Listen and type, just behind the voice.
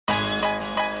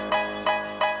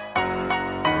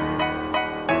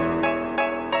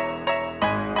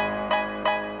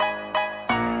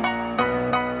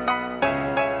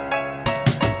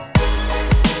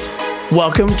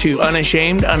Welcome to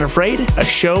Unashamed, Unafraid, a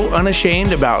show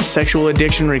unashamed about sexual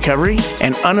addiction recovery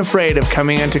and unafraid of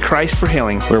coming unto Christ for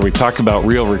healing. Where we talk about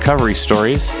real recovery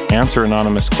stories, answer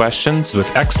anonymous questions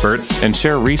with experts, and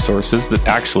share resources that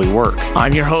actually work.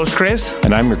 I'm your host, Chris.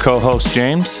 And I'm your co-host,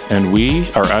 James, and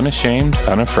we are Unashamed,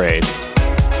 Unafraid.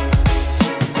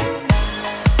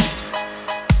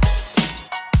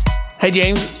 Hey,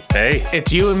 James. Hey.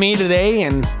 It's you and me today,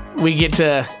 and we get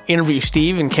to interview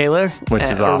Steve and Kayla. Which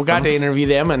is awesome. We got to interview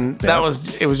them, and it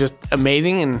was just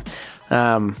amazing,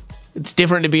 and it's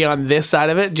different to be on this side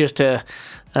of it, just to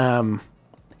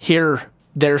hear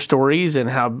their stories and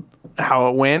how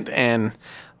it went and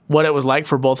what it was like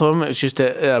for both of them. It was just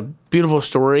a beautiful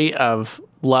story of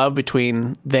love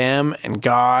between them and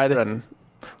God. And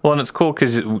it's cool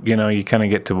because, you kind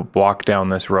of get to walk down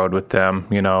this road with them.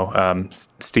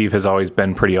 Steve has always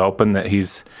been pretty open that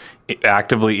he's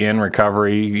actively in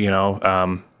recovery,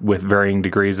 with varying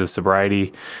degrees of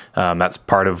sobriety. That's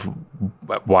part of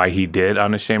why he did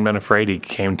Unashamed, Unafraid. He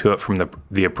came to it from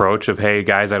the approach of, hey,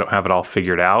 guys, I don't have it all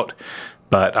figured out,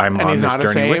 but I'm on this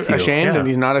journey with you. Ashamed, and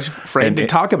he's not afraid to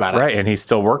talk about it. Right, and he's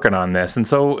still working on this. And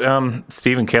so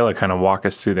Steve and Kayla kind of walk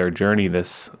us through their journey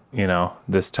this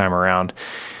time around.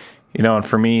 And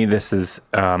for me, this was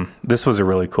a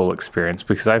really cool experience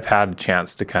because I've had a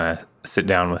chance to kind of sit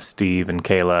down with Steve and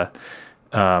Kayla,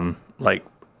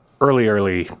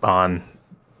 early on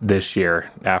this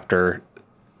year after,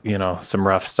 some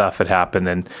rough stuff had happened,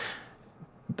 and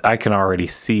I can already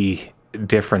see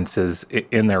differences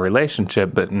in their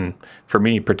relationship, but for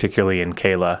me, particularly in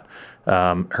Kayla,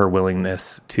 her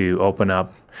willingness to open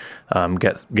up,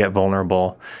 get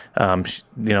vulnerable,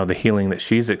 the healing that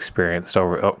she's experienced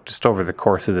over the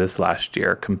course of this last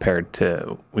year compared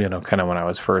to, kind of when I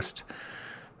was first,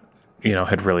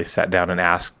 had really sat down and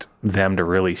asked them to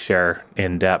really share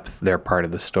in depth their part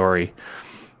of the story.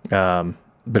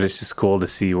 But it's just cool to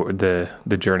see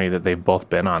the journey that they've both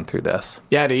been on through this.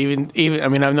 Yeah, to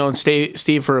even I've known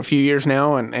Steve for a few years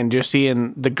now, and just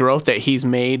seeing the growth that he's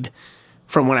made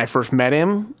from when I first met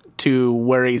him to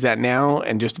where he's at now,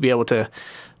 and just to be able to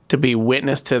be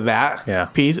witness to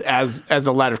that piece as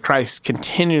the light of Christ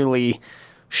continually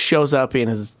shows up in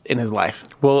his life.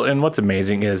 Well, and what's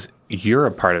amazing is you're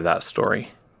a part of that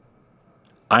story.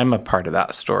 I'm a part of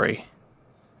that story.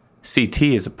 CT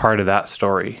is a part of that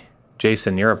story.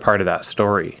 Jason, you're a part of that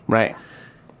story. Right.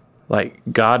 Like,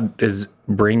 God is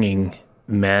bringing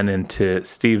men into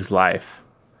Steve's life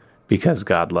because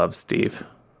God loves Steve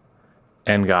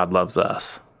and God loves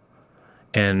us.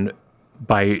 And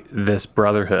by this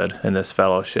brotherhood and this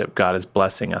fellowship, God is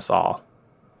blessing us all.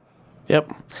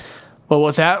 Yep. Well,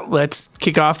 with that, let's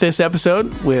kick off this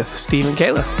episode with Steve and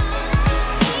Kayla.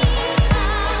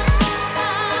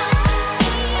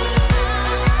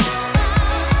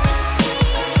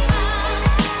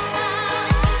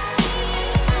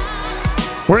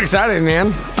 We're excited,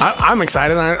 man. I'm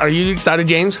excited. Are you excited,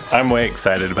 James? I'm way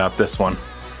excited about this one.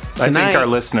 Tonight, I think our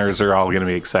listeners are all going to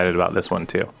be excited about this one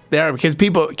too. They are, because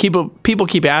people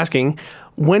keep asking,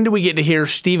 when do we get to hear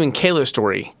Steve and Kayla's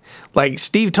story? Like,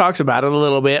 Steve talks about it a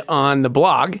little bit on the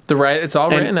blog. It's all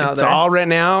written out there. It's all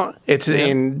written out. It's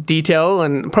in detail,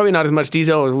 and probably not as much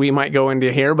detail as we might go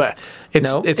into here, but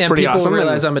it's pretty awesome. And people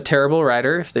realize I'm a terrible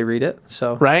writer if they read it.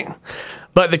 So right?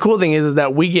 But the cool thing is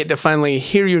that we get to finally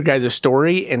hear your guys'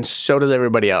 story, and so does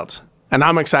everybody else. And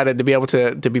I'm excited to be able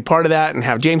to be part of that and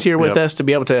have James here with us to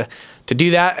be able to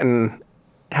do that, and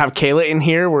have Kayla in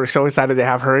here. We're so excited to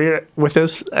have her here with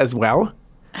us as well.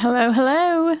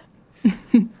 Hello.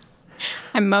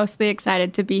 I'm mostly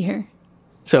excited to be here.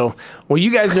 So, well,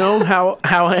 you guys know how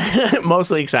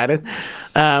mostly excited.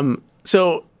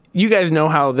 So you guys know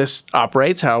how this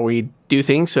operates, how we do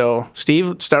things. So,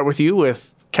 Steve, start with you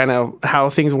with kind of how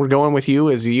things were going with you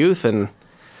as a youth, and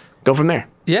go from there.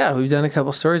 Yeah, we've done a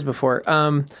couple stories before.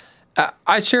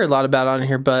 I share a lot about it on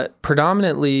here, but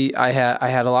predominantly I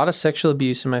had a lot of sexual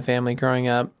abuse in my family growing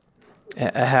up.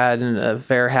 I had an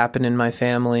affair happen in my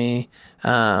family.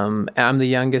 I'm the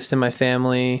youngest in my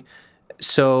family.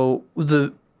 So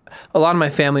a lot of my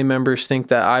family members think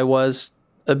that I was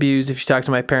abused. If you talk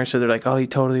to my parents, they're like, oh, he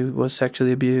totally was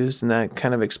sexually abused, and that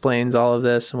kind of explains all of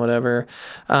this and whatever.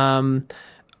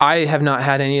 I have not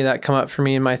had any of that come up for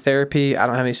me in my therapy. I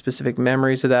don't have any specific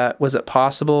memories of that. Was it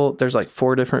possible? There's like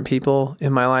 4 different people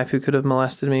in my life who could have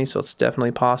molested me, so it's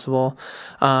definitely possible.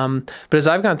 But as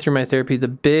I've gone through my therapy, the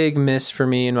big miss for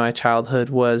me in my childhood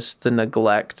was the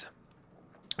neglect.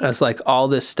 As like all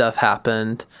this stuff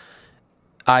happened,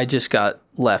 I just got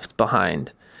left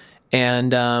behind.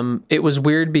 And it was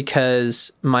weird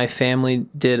because my family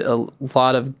did a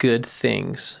lot of good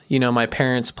things. My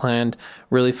parents planned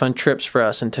really fun trips for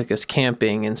us and took us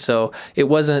camping. And so it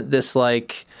wasn't this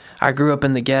like, I grew up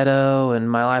in the ghetto and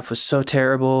my life was so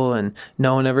terrible and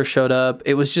no one ever showed up.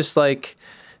 It was just like,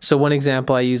 so one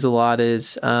example I use a lot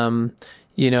is, my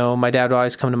dad would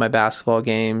always come to my basketball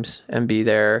games and be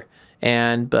there,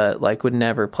 but like would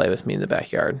never play with me in the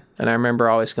backyard. And I remember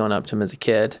always going up to him as a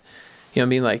kid,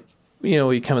 being like,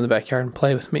 will you come in the backyard and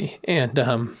play with me? And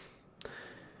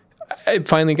I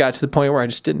finally got to the point where I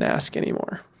just didn't ask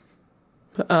anymore.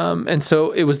 And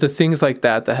so it was the things like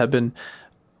that have been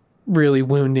really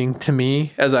wounding to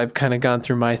me as I've kind of gone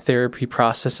through my therapy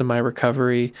process and my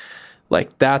recovery.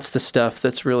 Like that's the stuff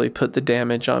that's really put the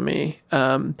damage on me.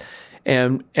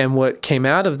 And what came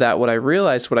out of that, what I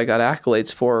realized, what I got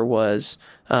accolades for was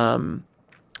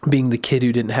being the kid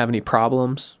who didn't have any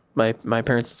problems. My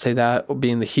parents would say that, or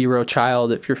being the hero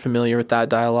child, if you're familiar with that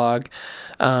dialogue,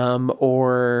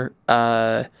 or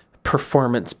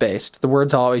performance-based. The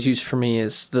words I always use for me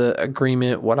is the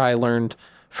agreement. What I learned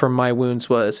from my wounds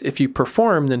was, if you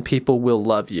perform, then people will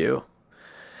love you.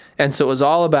 And so it was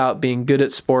all about being good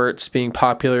at sports, being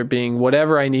popular, being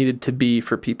whatever I needed to be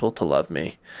for people to love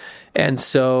me. And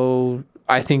so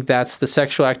I think that's the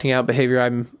sexual acting out behavior.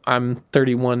 I'm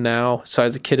 31 now, so I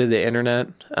was a kid of the internet.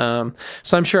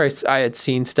 So I'm sure I had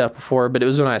seen stuff before, but it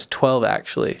was when I was 12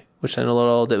 actually, which I'm a little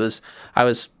old. I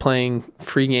was playing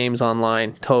free games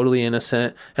online, totally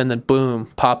innocent, and then boom,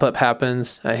 pop-up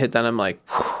happens. I hit that, and I'm like,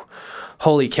 whew,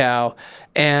 holy cow.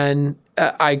 And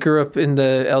I grew up in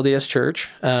the LDS church,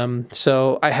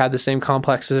 so I had the same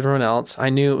complex as everyone else. I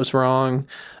knew it was wrong,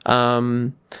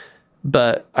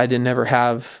 but I didn't ever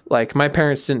have, like, my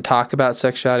parents didn't talk about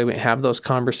sexuality. We didn't have those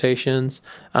conversations,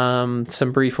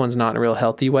 some brief ones, not in a real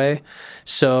healthy way.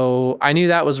 So I knew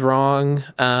that was wrong.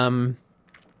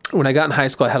 When I got in high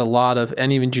school, I had a lot of,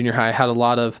 and even junior high, I had a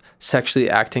lot of sexually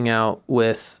acting out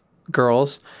with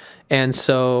girls. And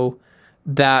so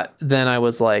that, then I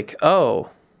was like, so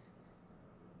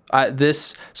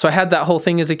I had that whole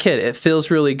thing as a kid. It feels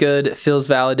really good. It feels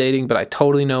validating, but I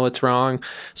totally know it's wrong.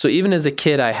 So even as a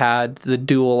kid, I had the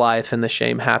dual life and the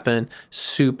shame happen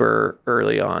super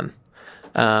early on.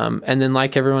 And then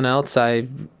like everyone else, I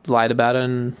lied about it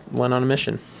and went on a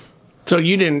mission. So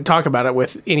you didn't talk about it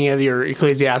with any of your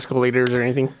ecclesiastical leaders or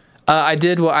anything? I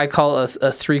did what I call a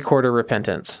 3-quarter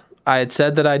repentance. I had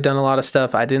said that I'd done a lot of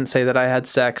stuff. I didn't say that I had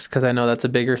sex because I know that's a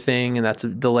bigger thing and that's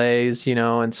delays,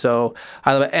 and so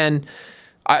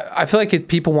I feel like if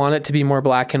people want it to be more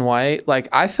black and white. Like,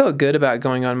 I felt good about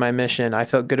going on my mission. I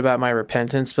felt good about my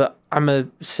repentance, but I'm a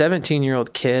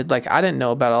 17-year-old kid. Like, I didn't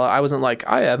know about all. I wasn't like,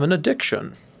 I have an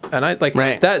addiction. And I like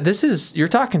right. That. You're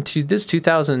talking to this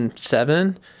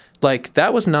 2007. Like,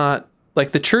 that was not,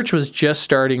 like, the church was just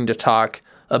starting to talk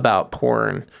about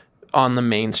porn on the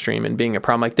mainstream and being a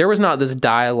problem. Like, there was not this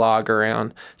dialogue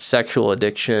around sexual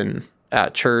addiction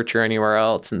at church or anywhere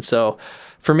else. And so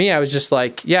for me, I was just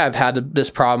like, yeah, I've had this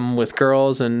problem with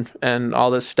girls and all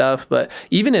this stuff. But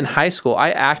even in high school, I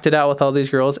acted out with all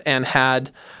these girls and had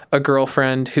a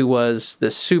girlfriend who was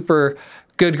this super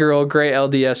good girl, great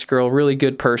LDS girl, really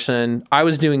good person. I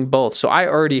was doing both. So I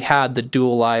already had the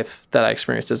dual life that I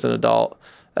experienced as an adult,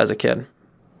 as a kid.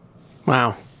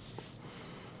 Wow.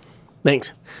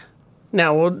 Thanks.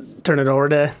 Now we'll turn it over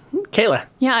to Kayla.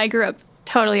 Yeah, I grew up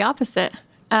totally opposite.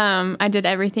 I did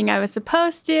everything I was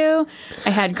supposed to. I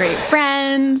had great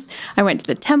friends. I went to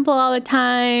the temple all the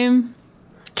time.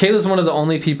 Kayla's one of the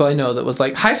only people I know that was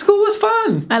like, high school was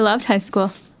fun. I loved high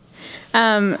school.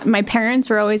 My parents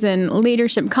were always in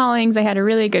leadership callings. I had a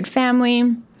really good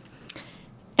family.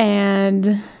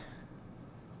 And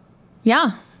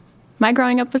yeah, my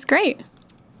growing up was great.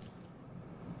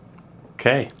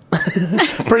 Okay.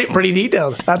 pretty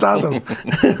detailed. That's awesome.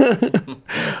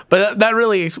 But that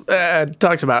really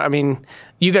talks about, I mean,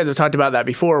 you guys have talked about that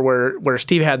before where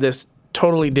Steve had this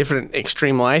totally different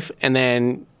extreme life. And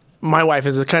then my wife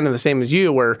is kind of the same as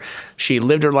you, where she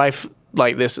lived her life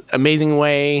like this amazing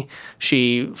way.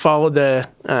 She followed the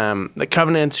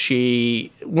covenants.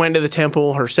 She went to the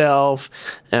temple herself,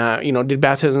 did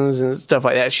baptisms and stuff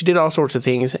like that. She did all sorts of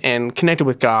things and connected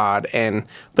with God.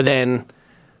 But then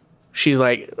she's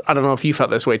like, I don't know if you felt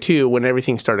this way too, when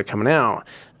everything started coming out,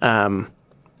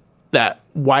 that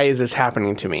why is this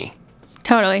happening to me?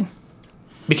 Totally.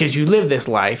 Because you lived this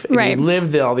life, and right. You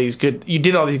did all these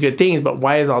good things, but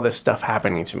why is all this stuff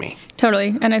happening to me?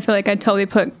 Totally. And I feel like I totally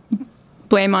put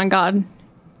blame on God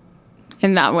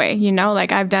in that way,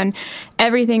 like I've done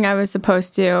everything I was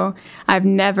supposed to. I've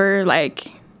never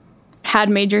had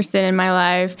major sin in my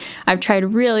life. I've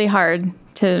tried really hard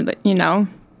to,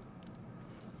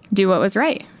 do what was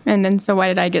right. And then, so why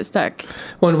did I get stuck?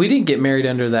 Well, and we didn't get married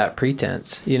under that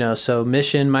pretense, so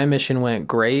my mission went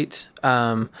great.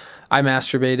 I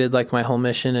masturbated like my whole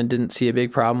mission and didn't see a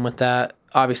big problem with that.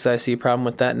 Obviously I see a problem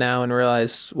with that now and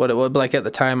realize what it would like. At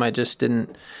the time, I just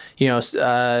didn't,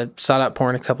 sought out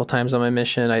porn a couple times on my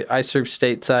mission. I served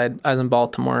stateside. I was in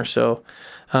Baltimore. So,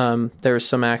 there was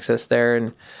some access there,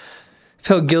 and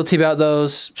felt guilty about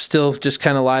those. Still just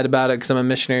kind of lied about it because I'm a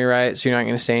missionary, right? So you're not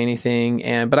going to say anything.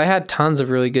 But I had tons of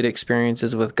really good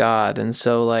experiences with God. And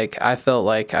so I felt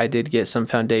like I did get some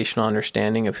foundational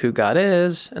understanding of who God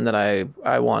is, and that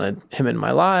I wanted him in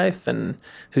my life, and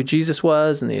who Jesus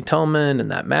was, and the atonement, and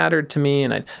that mattered to me.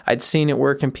 And I'd seen it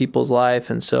work in people's life.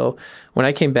 And so when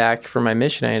I came back from my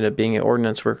mission, I ended up being an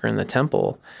ordinance worker in the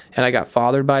temple, and I got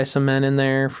fathered by some men in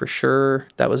there for sure.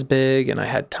 That was big, and I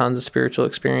had tons of spiritual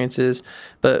experiences,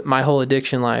 but my whole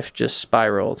addiction life just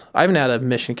spiraled. I even had a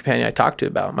mission companion I talked to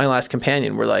about. My last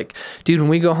companion, we're like, dude, when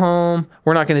we go home,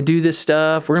 we're not going to do this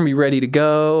stuff. We're going to be ready to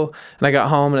go. And I got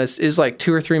home, and it was like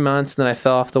 2 or 3 months, and then I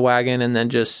fell off the wagon, and then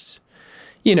just,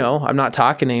 I'm not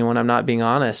talking to anyone. I'm not being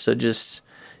honest. So it just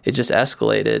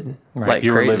escalated like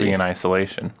you crazy. were living in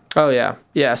isolation. Oh, yeah.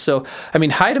 Yeah. So,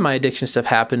 height of my addiction stuff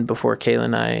happened before Kayla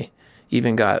and I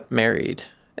even got married.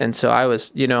 And so I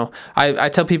was, I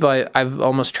tell people I've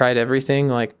almost tried everything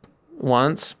like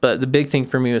once, but the big thing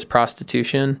for me was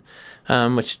prostitution,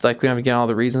 which we haven't get all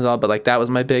the reasons all, but that was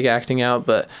my big acting out.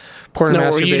 But porn and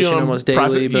masturbation almost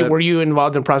daily. Were you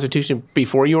involved in prostitution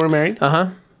before you were married?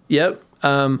 Yep.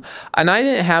 And I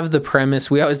didn't have the premise.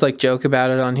 We always joke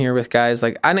about it on here with guys.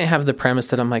 I didn't have the premise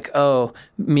that I'm oh,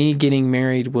 me getting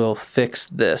married will fix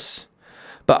this.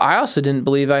 But I also didn't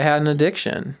believe I had an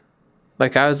addiction.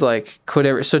 I was quit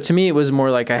every. So to me, it was more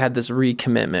I had this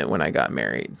recommitment when I got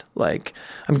married.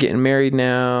 I'm getting married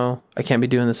now. I can't be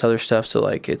doing this other stuff. So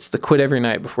it's the quit every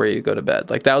night before you go to bed.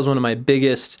 That was one of my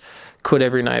biggest quit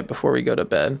every night before we go to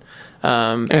bed.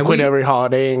 And quit every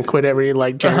holiday and quit every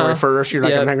January 1st. You're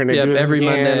I'm not going to do this every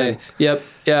again. Monday. Yep.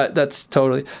 Yeah, that's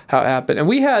totally how it happened. And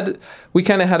we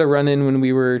kind of had a run-in when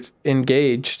we were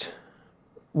engaged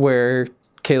where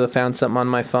Kayla found something on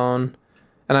my phone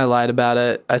and I lied about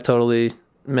it. I totally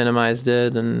minimized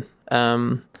it. And,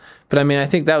 but I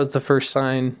think that was the first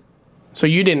sign. So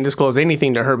you didn't disclose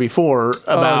anything to her before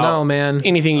about no, man.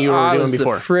 anything you were doing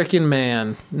before? I was the freaking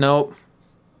man. Nope.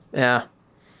 Yeah.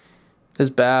 It's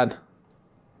bad.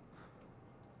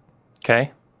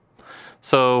 Okay.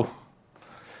 So,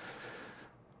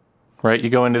 right,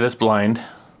 you go into this blind.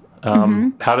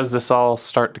 How does this all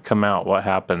start to come out? What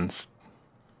happens?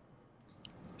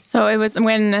 So it was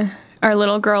when our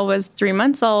little girl was 3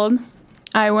 months old.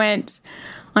 I went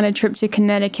on a trip to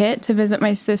Connecticut to visit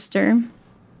my sister.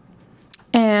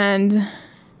 And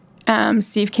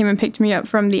Steve came and picked me up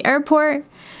from the airport.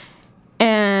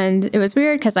 And it was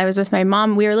weird because I was with my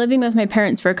mom. We were living with my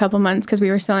parents for a couple months because we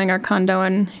were selling our condo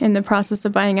and in the process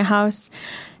of buying a house.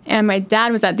 And my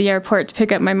dad was at the airport to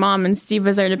pick up my mom, and Steve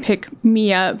was there to pick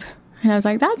me up. And I was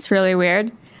like, that's really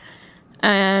weird.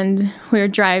 And we were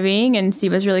driving, and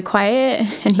Steve was really quiet.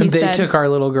 And he said... They took our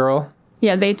little girl?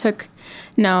 Yeah, they took...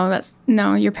 No,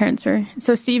 your parents were...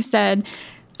 So Steve said,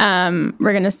 we're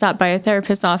going to stop by a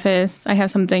therapist's office. I have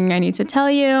something I need to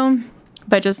tell you.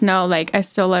 But just know, I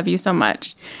still love you so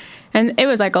much. And it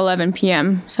was 11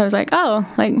 p.m. So I was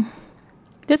oh,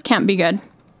 this can't be good.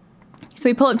 So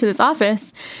we pull up to this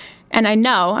office, and I'm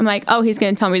oh, he's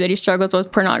going to tell me that he struggles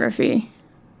with pornography.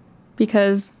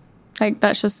 Because,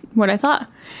 that's just what I thought.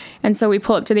 And so we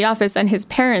pull up to the office, and his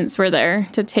parents were there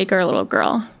to take our little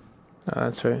girl. Oh,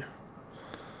 that's right.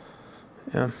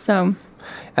 Yeah. So.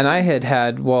 And I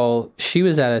had, while she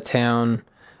was out of town,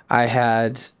 I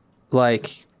had,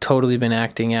 totally been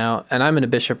acting out, and I'm in a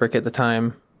bishopric at the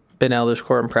time, been elders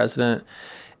quorum president,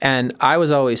 and I was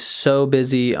always so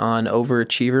busy on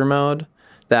overachiever mode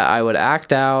that I would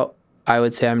act out. I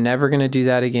would say I'm never going to do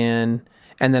that again,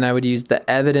 and then I would use the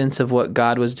evidence of what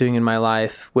God was doing in my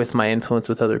life with my influence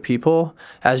with other people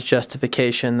as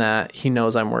justification that he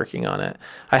knows I'm working on it.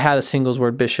 I had a singles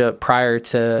word bishop prior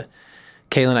to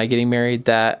Kayla and I getting married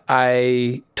that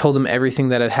I told him everything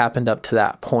that had happened up to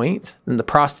that point, and the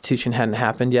prostitution hadn't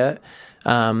happened yet.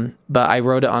 But I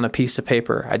wrote it on a piece of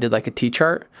paper. I did a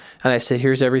T-chart, and I said,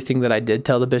 here's everything that I did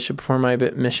tell the bishop before my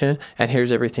mission, and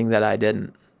here's everything that I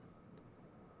didn't.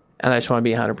 And I just want to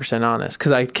be 100% honest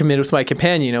because I committed with my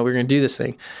companion, we're going to do this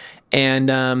thing.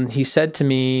 And he said to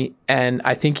me, and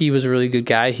I think he was a really good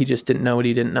guy. He just didn't know what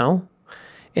he didn't know.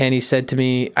 And he said to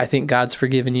me, I think God's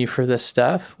forgiven you for this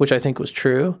stuff, which I think was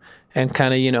true. And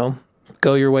kind of,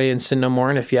 go your way and sin no more.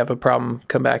 And if you have a problem,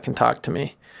 come back and talk to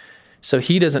me. So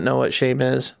he doesn't know what shame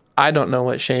is. I don't know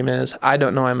what shame is. I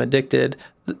don't know I'm addicted.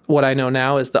 What I know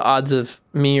now is the odds of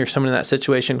me or someone in that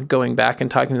situation going back and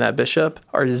talking to that bishop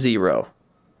are 0,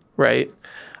 right?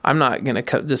 I'm not going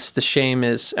to just the shame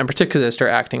is, and particularly I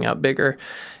start acting out bigger.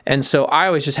 And so I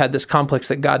always just had this complex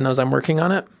that God knows I'm working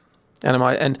on it.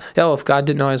 And if God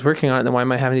didn't know I was working on it, then why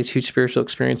am I having these huge spiritual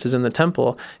experiences in the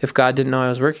temple? If God didn't know I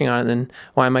was working on it, then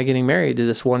why am I getting married to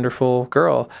this wonderful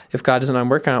girl? If God doesn't know I'm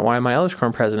working on it, why am I Elders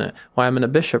Quorum president? Why am I in a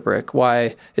bishopric?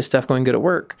 Why is stuff going good at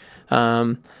work?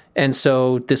 And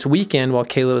so this weekend, while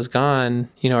Kayla was gone,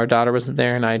 our daughter wasn't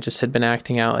there, and I just had been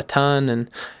acting out a ton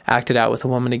and acted out with a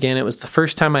woman again. It was the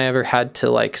first time I ever had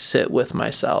to sit with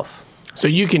myself. So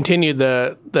you continued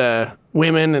the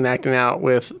women and acting out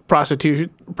with prostitutes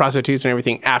and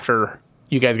everything after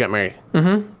you guys got married.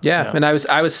 Mm-hmm. Yeah. And I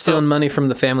was stealing money from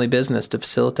the family business to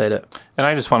facilitate it. And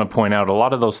I just want to point out a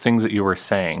lot of those things that you were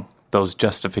saying, those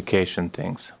justification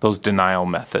things, those denial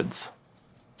methods.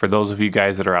 For those of you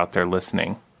guys that are out there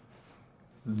listening,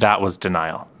 that was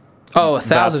denial. Oh, 1,000%.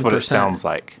 That's what it sounds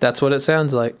like. That's what it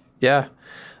sounds like. Yeah,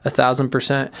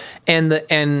 1,000%.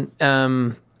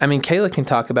 I mean, Kayla can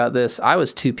talk about this. I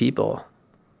was 2 people.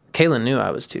 Kayla knew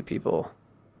I was 2 people.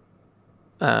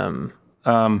 So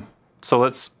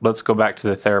let's go back to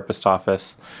the therapist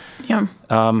office. Yeah.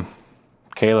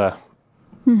 Kayla,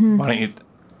 why don't you?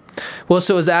 Well,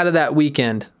 so it was out of that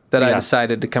weekend that I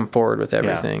decided to come forward with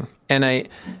everything, and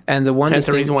the one that's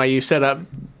the reason why you set up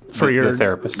for your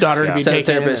therapist daughter to be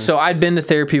taken. So I'd been to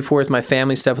therapy before with my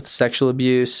family stuff with sexual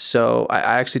abuse. So I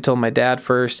actually told my dad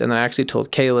first, and then I actually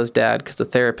told Kayla's dad because the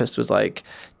therapist was like,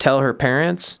 tell her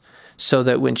parents so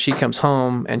that when she comes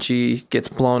home and she gets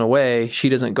blown away, she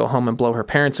doesn't go home and blow her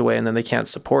parents away and then they can't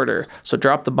support her. So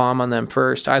drop the bomb on them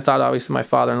first. I thought obviously my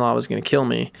father-in-law was going to kill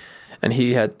me, and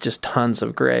he had just tons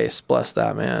of grace. Bless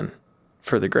that man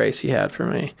for the grace he had for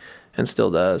me and still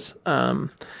does.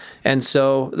 And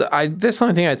so this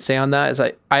only thing I'd say on that is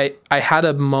I had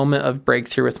a moment of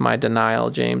breakthrough with my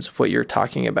denial, James, of what you're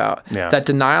talking about. Yeah. That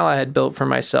denial I had built for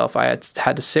myself, I had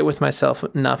to sit with myself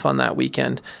enough on that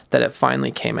weekend that it finally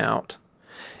came out.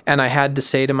 And I had to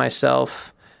say to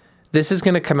myself, this is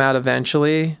going to come out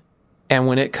eventually. And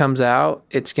when it comes out,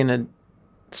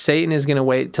 Satan is going to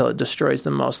wait till it destroys the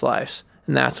most lives.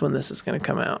 And that's when this is going to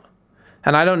come out.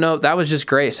 And I don't know, that was just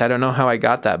grace. I don't know how I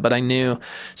got that, but I knew.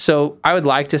 So I would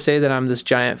like to say that I'm this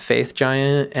giant faith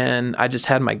giant and I just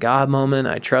had my God moment.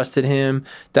 I trusted him.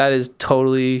 That is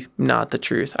totally not the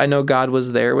truth. I know God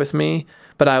was there with me,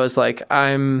 but I was like,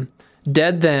 I'm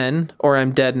dead then or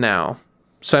I'm dead now.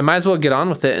 So I might as well get on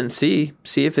with it and see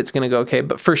if it's going to go okay.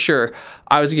 But for sure,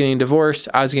 I was getting divorced.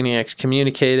 I was getting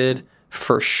excommunicated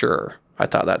for sure. I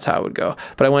thought that's how it would go.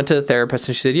 But I went to the therapist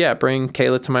and she said, yeah, bring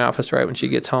Kayla to my office right when she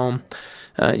gets home.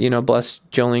 Bless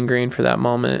Jolene Green for that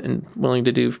moment and willing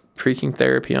to do freaking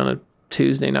therapy on a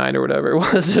Tuesday night or whatever it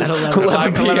was. At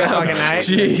 11 p.m. at night.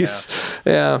 Jeez.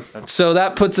 Yeah. So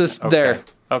that puts us there.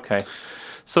 Okay.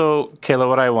 So, Kayla,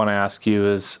 what I want to ask you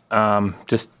is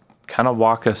just kind of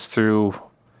walk us through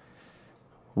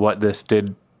what this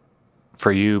did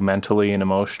for you mentally and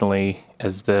emotionally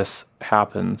as this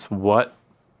happens. What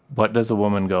does a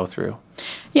woman go through?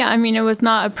 Yeah, I mean, it was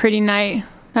not a pretty night,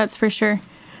 that's for sure.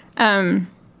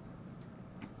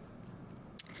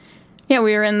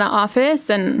 We were in the office,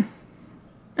 and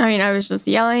I was just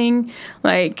yelling,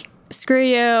 like, screw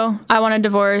you, I want a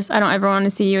divorce, I don't ever want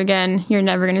to see you again, you're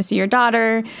never going to see your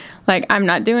daughter, like, I'm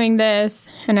not doing this,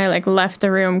 and I, left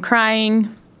the room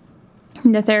crying.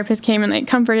 And the therapist came and,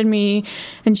 comforted me,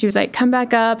 and she was like, come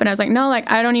back up, and I was like, no,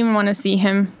 I don't even want to see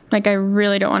him, I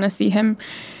really don't want to see him.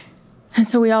 And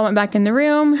so we all went back in the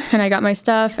room, and I got my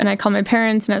stuff, and I called my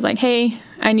parents, and I was like, hey,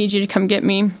 I need you to come get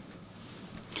me.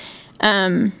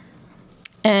 And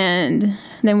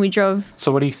then we drove.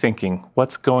 So what are you thinking?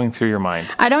 What's going through your mind?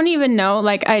 I don't even know.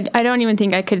 I don't even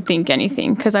think I could think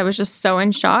anything because I was just so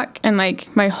in shock, and,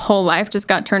 my whole life just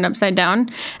got turned upside down.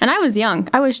 And I was young.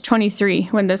 I was 23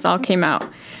 when this all came out.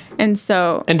 And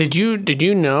so... And did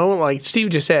you know, Steve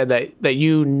just said that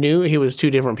you knew he was 2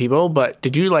 different people, but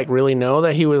did you, really know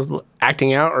that he was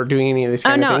acting out or doing any of these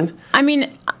kind of things? I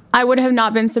mean, I would have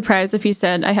not been surprised if he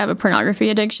said, I have a pornography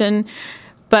addiction,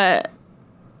 but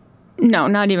no,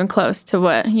 not even close to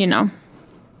what,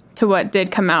 to what did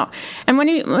come out. And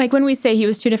when we say he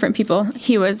was 2 different people,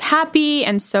 he was happy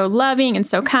and so loving and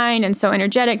so kind and so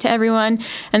energetic to everyone.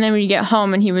 And then when you get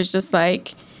home and he was just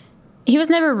he was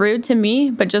never rude to me,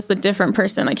 but just a different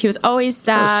person. He was always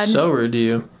sad. That was so rude to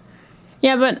you.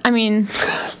 Yeah, but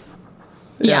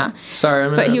yeah.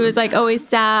 Sorry. But he was always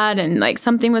sad and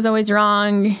something was always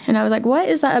wrong. And I was like, what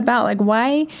is that about?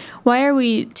 Why are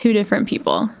we 2 different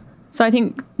people? So I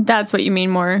think that's what you mean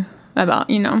more about,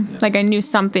 like I knew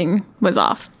something was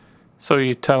off. So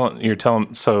you're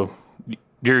telling, so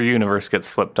your universe gets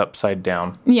flipped upside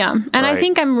down. Yeah. And right? I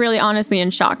think I'm really honestly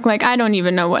in shock. Like, I don't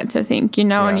even know what to think,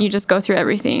 and you just go through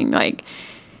everything. Like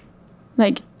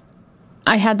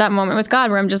I had that moment with God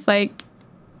where I'm just like,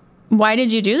 why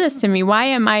did you do this to me? Why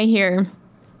am I here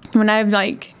when I've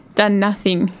like done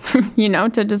nothing,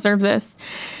 to deserve this?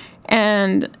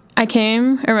 And my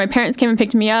parents came and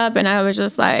picked me up, and I was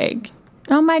just like,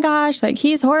 oh my gosh, like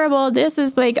he's horrible. This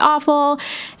is like awful.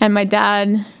 And my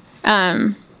dad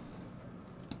says,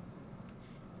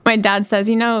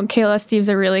 Kayla, Steve's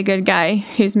a really good guy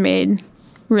who's made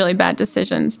really bad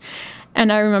decisions.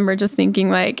 And I remember just thinking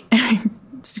like,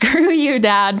 screw you,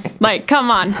 Dad. Like, come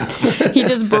on. He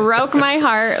just broke my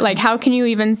heart. Like, how can you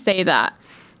even say that?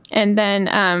 And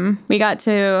then we got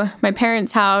to my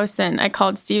parents' house, and I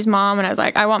called Steve's mom, and I was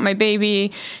like, I want my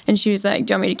baby. And she was like,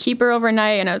 do you want me to keep her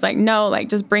overnight? And I was like, no, like,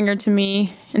 just bring her to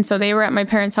me. And so they were at my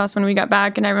parents' house when we got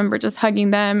back, and I remember just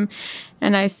hugging them.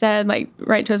 And I said, like,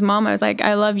 right to his mom, I was like,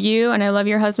 I love you, and I love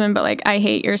your husband, but, like, I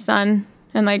hate your son.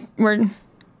 And, like, we're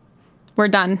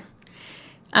done.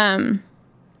 In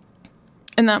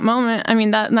that moment, I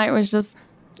mean, that night was just...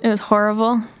 It was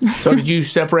horrible. So did you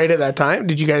separate at that time?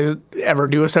 Did you guys ever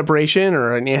do a separation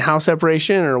or an in-house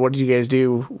separation, or what did you guys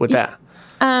do with that?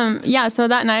 Yeah, so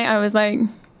that night I was like,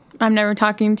 I'm never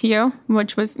talking to you,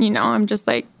 which was, I'm just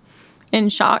like in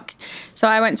shock. So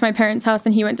I went to my parents' house,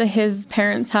 and he went to his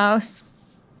parents' house.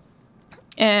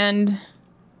 And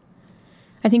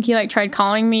I think he like tried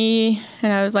calling me,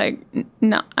 and I was like,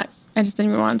 no, I just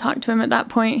didn't even want to talk to him at that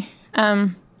point.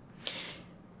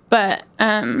 But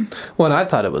when I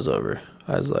thought it was over,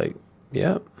 I was like,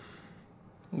 yep,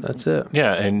 that's it.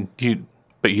 Yeah, and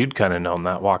you'd kind of known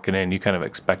that walking in. You kind of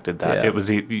expected that. Yeah. It was,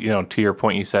 to your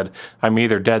point, you said, I'm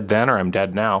either dead then or I'm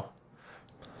dead now.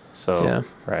 So, yeah.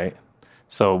 Right.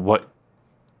 So what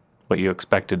you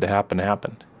expected to happen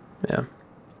happened. Yeah.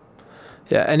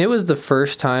 Yeah, and it was the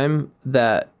first time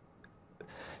that,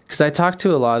 because I talk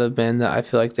to a lot of men that I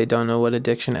feel like they don't know what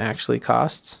addiction actually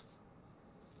costs.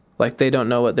 Like, they don't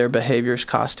know what their behavior is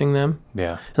costing them.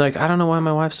 Yeah. Like, I don't know why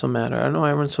my wife's so mad, or I don't know why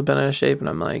everyone's so bent out of shape. And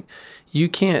I'm like, you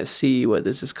can't see what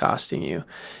this is costing you.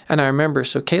 And I remember,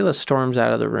 so Kayla storms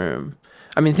out of the room.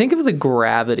 I mean, think of the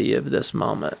gravity of this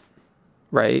moment,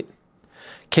 right?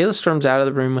 Kayla storms out of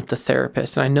the room with the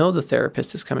therapist, and I know the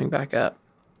therapist is coming back up.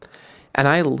 And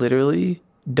I literally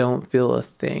don't feel a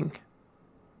thing.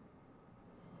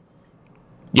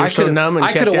 You're so numb and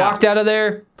I could have walked out of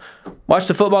there, watched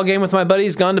a football game with my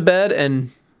buddies, gone to bed, and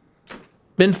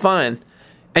been fine.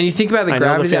 And you think about the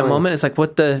gravity of that moment, it's like,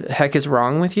 what the heck is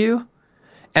wrong with you?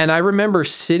 And I remember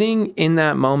sitting in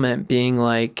that moment being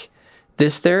like,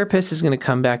 this therapist is going to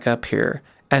come back up here,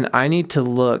 and I need to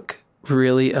look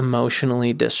really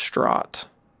emotionally distraught.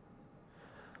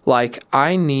 Like,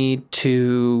 I need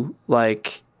to,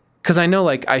 like... Because I know,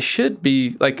 like, I should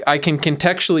be, like, I can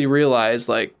contextually realize,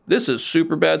 like, this is a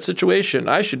super bad situation.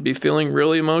 I should be feeling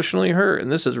really emotionally hurt,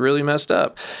 and this is really messed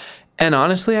up. And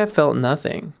honestly, I felt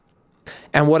nothing.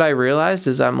 And what I realized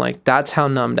is I'm like, that's how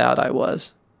numbed out I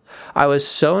was. I was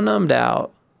so numbed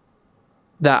out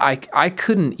that I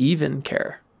couldn't even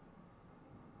care.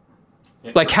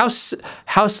 Like, how,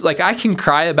 like, I can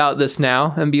cry about this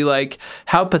now and be like,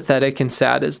 how pathetic and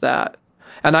sad is that?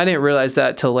 And I didn't realize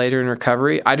that till later in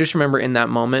recovery. I just remember in that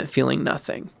moment feeling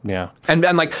nothing. Yeah. And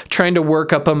like trying to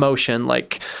work up emotion,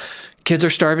 like kids are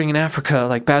starving in Africa,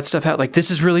 like bad stuff out, like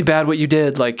this is really bad what you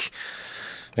did, like,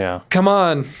 yeah, come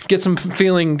on, get some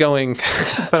feeling going.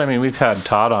 But I mean, we've had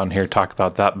Todd on here talk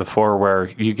about that before, where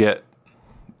you get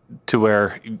to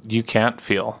where you can't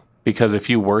feel, because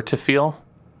if you were to feel,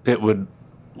 it would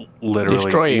literally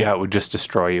destroy you. Yeah, it would just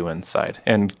destroy you inside.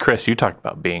 And Chris, you talked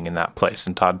about being in that place,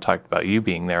 and Todd talked about you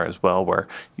being there as well, where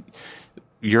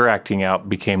your acting out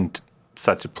became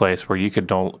such a place where you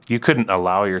couldn't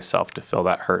allow yourself to feel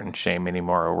that hurt and shame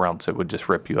anymore, or else it would just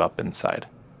rip you up inside.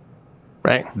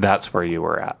 Right. That's where you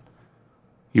were at.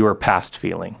 You were past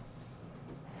feeling.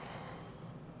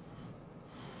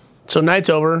 So night's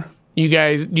over. Do you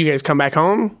guys come back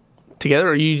home together,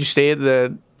 or you just stay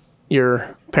at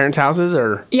your parents' houses,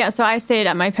 or? Yeah, so I stayed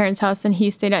at my parents' house, and he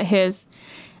stayed at his.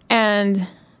 And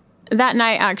that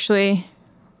night actually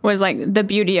was like the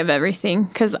beauty of everything,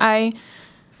 because my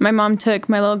mom took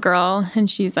my little girl, and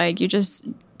she's like, you just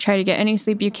try to get any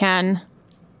sleep you can.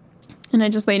 And I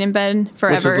just laid in bed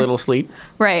forever. Which is little sleep.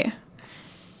 Right.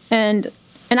 And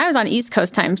I was on East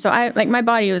Coast time, so my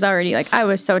body was already like, I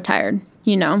was so tired,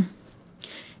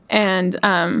 And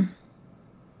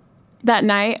that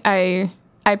night I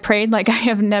prayed like I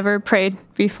have never prayed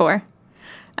before.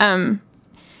 And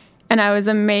And I was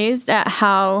amazed at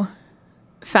how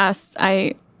fast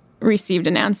I received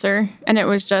an answer. And it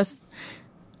was just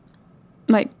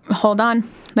like, hold on,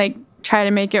 like, try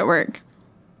to make it work.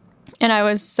 And I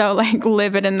was so like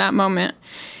livid in that moment.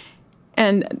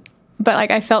 But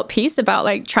like, I felt peace about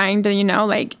like trying to,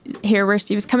 like hear where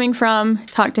Steve was coming from,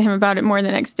 talk to him about it more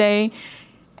the next day.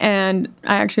 And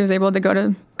I actually was able to go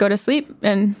to sleep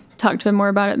and talk to him more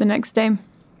about it the next day.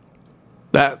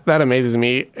 That amazes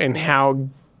me, and how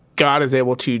God is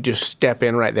able to just step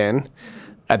in right then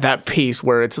at that piece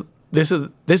where this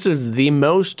is the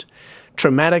most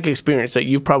traumatic experience that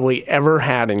you've probably ever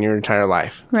had in your entire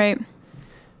life. Right.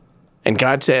 And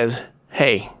God says,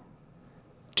 hey,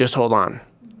 just hold on.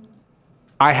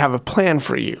 I have a plan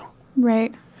for you.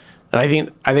 Right. And I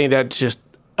think that's just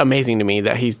amazing to me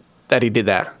that he did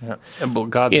that. Yeah.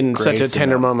 And God's in grace such a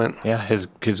tender moment. Yeah, his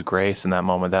grace in that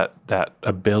moment, that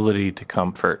ability to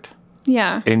comfort.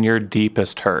 Yeah. In your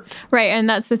deepest hurt. Right. And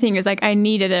that's the thing, is like, I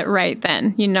needed it right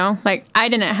then, like I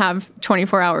didn't have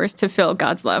 24 hours to feel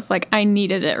God's love. Like, I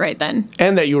needed it right then.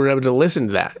 And that you were able to listen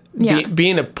to that. Yeah.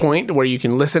 Being a point where you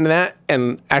can listen to that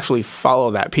and actually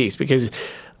follow that piece, because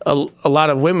a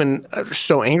lot of women are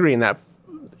so angry in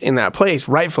that place,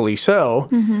 rightfully so,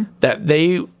 that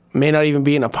they may not even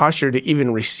be in a posture to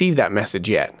even receive that message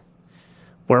yet.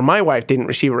 Where my wife didn't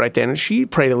receive it right then, she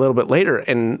prayed a little bit later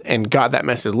and got that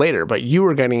message later, but you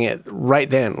were getting it right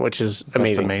then, which is amazing.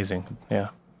 That's amazing. Yeah.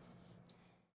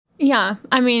 Yeah.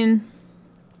 I mean,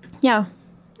 yeah,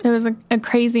 it was a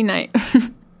crazy night.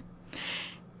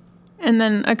 And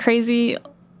then a crazy...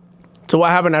 So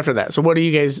what happened after that? So what do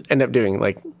you guys end up doing?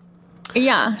 Like,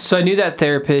 yeah. So I knew that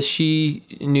therapist. She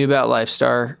knew about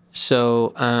LifeStar.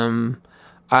 So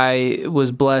I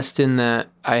was blessed in that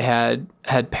I had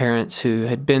parents who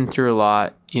had been through a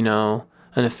lot. An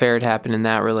affair had happened in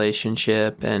that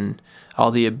relationship and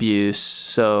all the abuse.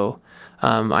 So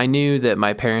I knew that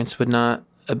my parents would not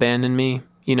abandon me.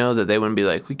 That they wouldn't be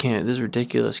like, we can't, this is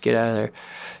ridiculous, get out of there.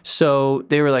 So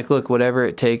they were like, look, whatever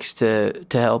it takes to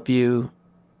help you,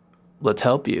 let's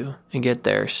help you and get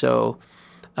there. So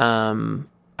I'm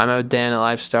with Dan at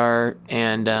LifeStar,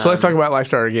 and so let's talk about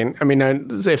LifeStar again. I mean,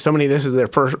 if somebody, this is their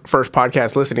first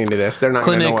podcast listening to this, they're not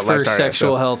going to know what LifeStar is. Clinic for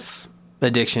sexual health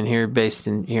addiction based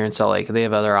here in Salt Lake. They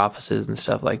have other offices and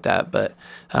stuff like that, but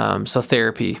so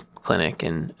therapy clinic,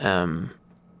 and I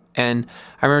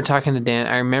remember talking to Dan.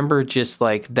 I remember just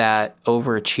like that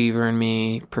overachiever in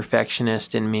me,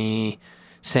 perfectionist in me,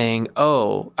 saying,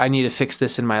 oh, I need to fix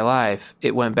this in my life.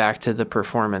 It went back to the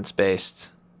performance-based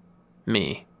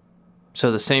me. So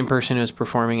the same person who was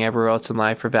performing everywhere else in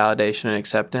life for validation and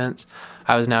acceptance,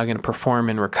 I was now going to perform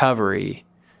in recovery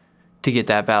to get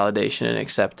that validation and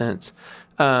acceptance.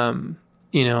 And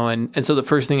so the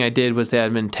first thing I did was they had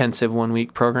an intensive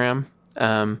 1-week program,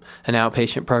 an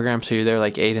outpatient program. So you're there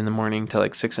like 8 a.m. to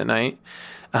like 6 p.m.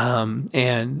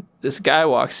 And this guy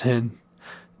walks in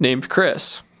named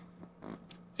Chris.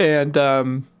 And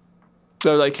they're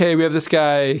like, hey, we have this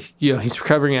guy, he's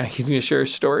recovering, he's going to share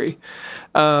his story.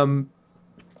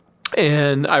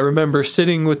 And I remember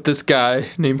sitting with this guy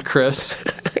named Chris,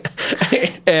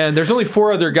 and there's only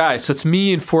 4 other guys. So it's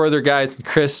me and 4 other guys, and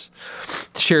Chris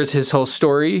shares his whole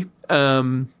story,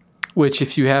 which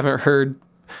if you haven't heard,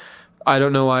 I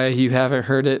don't know why you haven't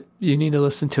heard it. You need to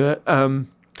listen to it.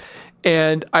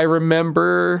 And I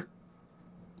remember,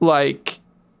 like,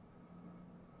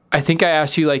 I think I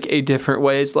asked you like 8 different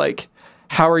ways, like,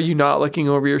 how are you not looking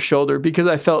over your shoulder? Because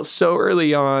I felt so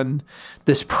early on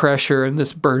this pressure and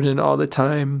this burden all the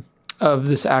time of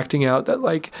this acting out that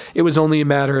like it was only a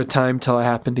matter of time till it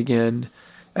happened again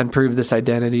and proved this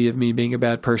identity of me being a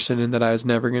bad person and that I was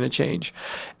never going to change.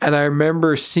 And I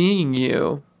remember seeing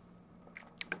you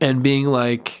and being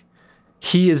like,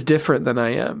 he is different than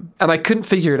I am. And I couldn't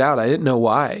figure it out. I didn't know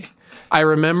why. I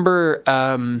remember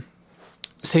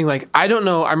saying like, I don't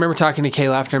know. I remember talking to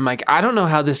Kayla after. I'm like, I don't know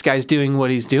how this guy's doing what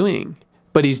he's doing,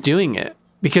 but he's doing it.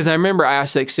 Because I remember I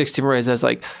asked like 16 ways. I was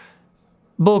like,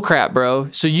 bull crap,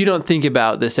 bro. So you don't think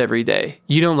about this every day.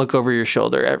 You don't look over your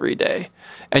shoulder every day.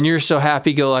 And you're so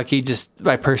happy-go-lucky just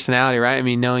by personality, right? I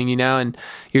mean, knowing you now, and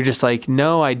you're just like,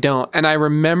 no, I don't. And I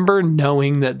remember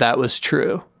knowing that that was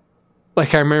true.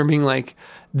 Like, I remember being like,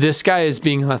 this guy is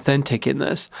being authentic in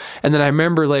this. And then I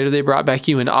remember later they brought back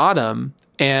you in Autumn.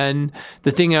 And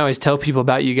the thing I always tell people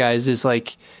about you guys is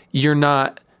like, you're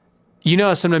not,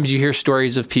 how sometimes you hear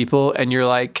stories of people and you're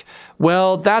like,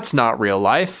 well, that's not real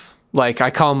life. Like, I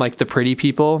call them like the pretty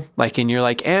people, like, and you're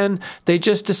like, and they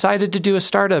just decided to do a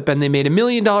startup and they made $1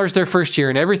 million their first year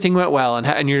and everything went well.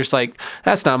 And you're just like,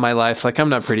 that's not my life. Like, I'm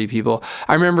not pretty people.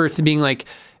 I remember being like,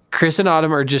 Chris and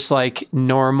Autumn are just like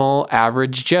normal,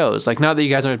 average Joes. Like, not that you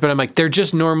guys aren't, but I'm like, they're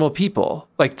just normal people.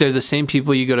 Like, they're the same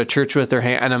people you go to church with or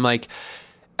hang. And I'm like,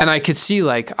 and I could see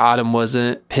like Autumn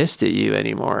wasn't pissed at you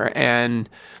anymore. And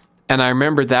I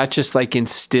remember that just like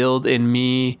instilled in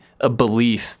me a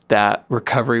belief that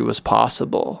recovery was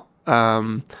possible. I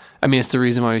mean, it's the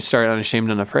reason why we started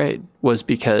Unashamed, Unafraid, was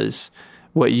because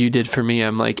what you did for me,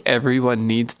 I'm like, everyone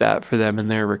needs that for them in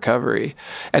their recovery.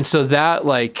 And so that,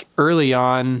 like, early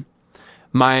on,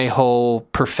 my whole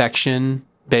perfection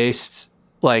based,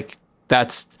 like,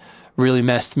 that's really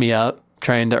messed me up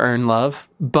trying to earn love.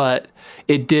 But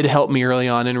it did help me early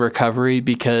on in recovery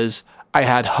because I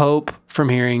had hope from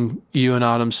hearing you and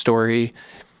Autumn's story.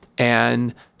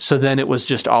 And so then it was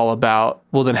just all about,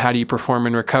 well, then how do you perform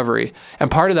in recovery?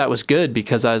 And part of that was good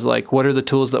because I was like, what are the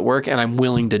tools that work? And I'm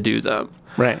willing to do them.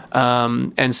 Right.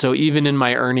 And so even in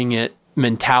my earning it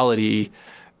mentality,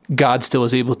 God still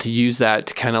was able to use that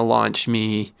to kind of launch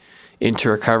me into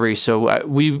recovery. So I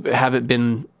haven't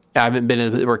been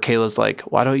where Kayla's like,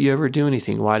 why don't you ever do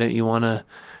anything? Why don't you want to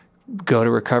go to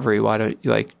recovery? Why don't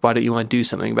you want to do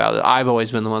something about it? I've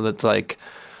always been the one that's like,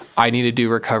 I need to do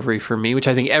recovery for me, which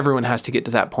I think everyone has to get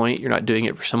to that point. You're not doing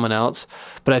it for someone else.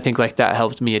 But I think like that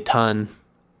helped me a ton,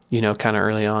 kind of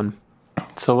early on.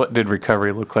 So what did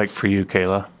recovery look like for you,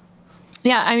 Kayla?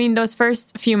 Yeah, I mean, those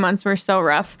first few months were so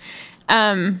rough.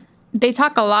 They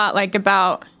talk a lot like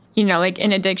about, like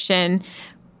in addiction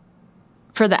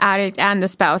for the addict and the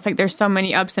spouse, like there's so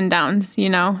many ups and downs,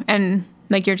 and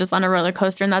like you're just on a roller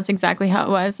coaster. And that's exactly how it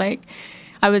was. Like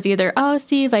I was either, oh,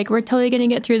 Steve, like we're totally going to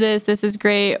get through this. This is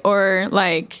great. Or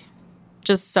like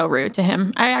just so rude to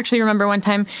him. I actually remember one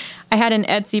time I had an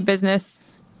Etsy business,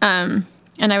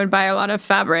 and I would buy a lot of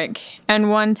fabric.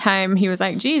 And one time he was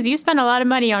like, geez, you spend a lot of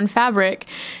money on fabric.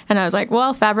 And I was like,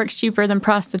 well, fabric's cheaper than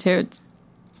prostitutes.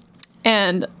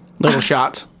 And little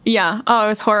shots. Yeah. Oh, it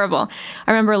was horrible.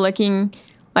 I remember looking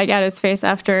like at his face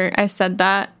after I said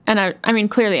that. And I mean,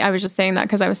 clearly I was just saying that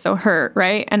because I was so hurt.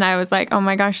 Right. And I was like, oh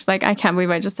my gosh, like, I can't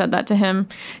believe I just said that to him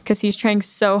because he's trying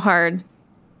so hard,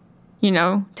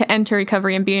 to enter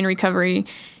recovery and be in recovery.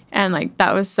 And like,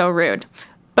 that was so rude.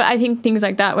 But I think things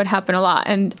like that would happen a lot.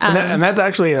 And that's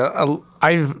actually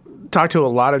I've talked to a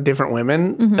lot of different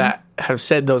women that have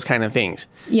said those kind of things.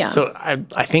 Yeah. So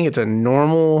I think it's a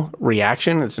normal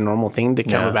reaction. It's a normal thing to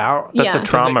come about. That's a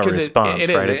trauma response,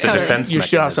 right? It's a defense mechanism. You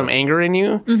still have some anger in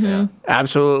you. Mm-hmm. Yeah.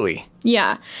 Absolutely.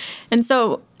 Yeah. And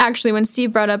so actually when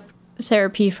Steve brought up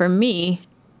therapy for me,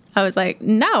 I was like,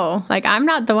 no, like I'm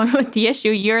not the one with the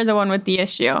issue. You're the one with the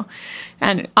issue.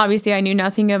 And obviously I knew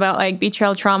nothing about like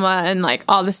betrayal trauma and like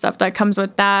all the stuff that comes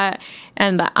with that.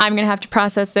 And that I'm going to have to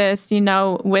process this,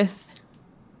 with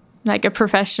like a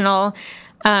professional.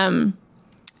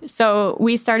 So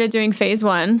we started doing phase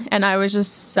 1 and I was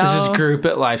just so... This is group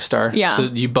at Lifestar. Yeah. So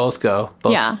you both go.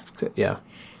 Yeah. Yeah.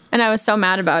 And I was so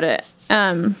mad about it.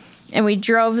 And we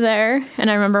drove there and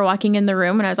I remember walking in the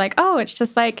room and I was like, oh, it's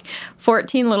just like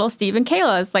 14 little Steve and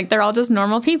Kayla's. Like they're all just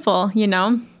normal people,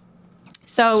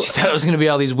 So I thought it was going to be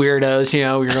all these weirdos, we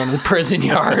were going to the prison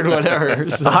yard, whatever.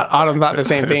 So. Autumn thought the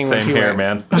same thing when she here,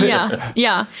 went. man. Yeah.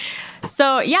 Yeah.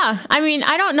 So, yeah, I mean,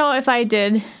 I don't know if I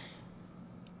did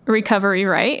recovery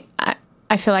right.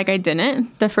 I feel like I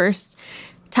didn't the first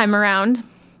time around.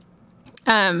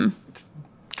 Tell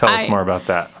us more about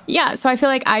that. Yeah, so I feel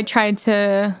like I tried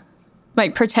to,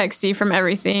 like, protect Steve from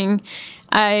everything.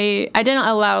 I didn't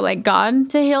allow, like,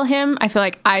 God to heal him. I feel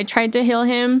like I tried to heal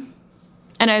him.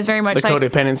 And I was very much the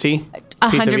codependency.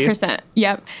 100%.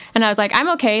 Yep. And I was like, I'm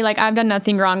okay. Like, I've done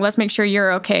nothing wrong. Let's make sure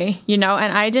you're okay, And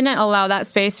I didn't allow that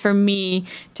space for me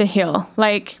to heal.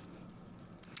 Like,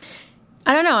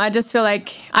 I don't know. I just feel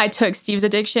like I took Steve's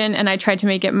addiction and I tried to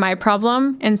make it my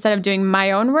problem. Instead of doing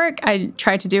my own work, I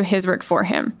tried to do his work for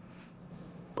him.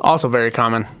 Also very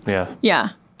common. Yeah. Yeah.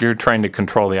 You're trying to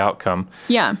control the outcome.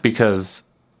 Yeah. Because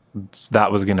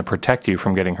that was going to protect you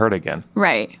from getting hurt again.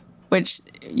 Right. Which,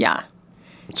 yeah.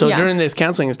 So during this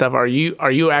counseling and stuff, are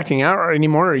you acting out or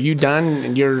anymore? Are you done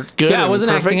and you're good? Yeah, I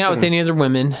wasn't acting out with any other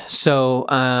women. So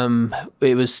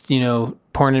it was,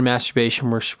 porn and masturbation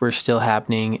were still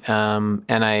happening. And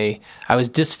I was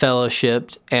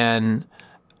disfellowshipped. And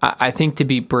I think, to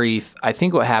be brief, I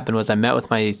think what happened was I met with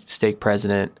my stake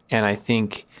president. And I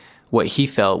think what he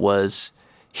felt was,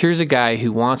 here's a guy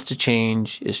who wants to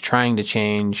change, is trying to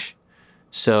change.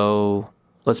 So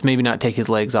let's maybe not take his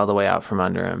legs all the way out from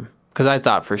under him. Because I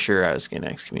thought for sure I was getting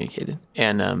excommunicated.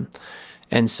 And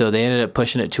so they ended up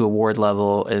pushing it to a ward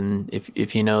level. And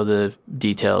if you know the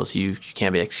details, you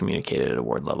can't be excommunicated at a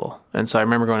ward level. And so I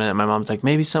remember going in and my mom's like,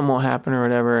 maybe something will happen or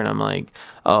whatever. And I'm like,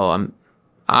 oh,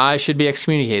 I should be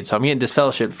excommunicated. So I'm getting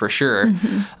disfellowshipped for sure.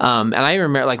 And I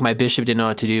remember like my bishop didn't know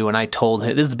what to do when I told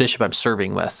him, this is the bishop I'm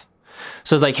serving with.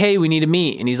 So I was like, hey, we need to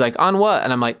meet. And he's like, on what?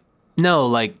 And I'm like, no,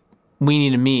 like we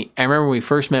need to meet. I remember when we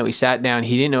first met, we sat down,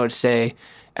 he didn't know what to say.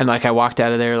 And like I walked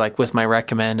out of there like with my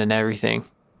recommend and everything.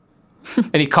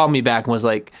 And he called me back and was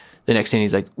like, the next day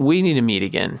he's like, we need to meet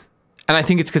again. And I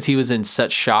think it's because he was in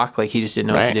such shock, like he just didn't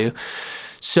know what to do.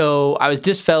 So I was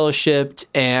disfellowshipped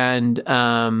and,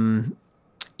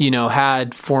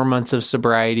 had 4 months of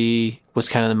sobriety, was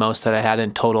kind of the most that I had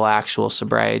in total actual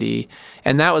sobriety.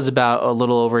 And that was about a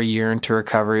little over a year into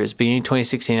recovery. It was beginning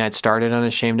 2016. I'd started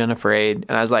Unashamed, Unafraid.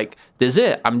 And I was like, this is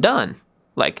it. I'm done.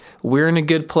 Like, we're in a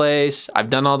good place. I've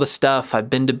done all the stuff. I've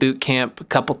been to boot camp a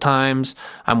couple times.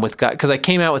 I'm with God. Because I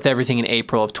came out with everything in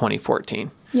April of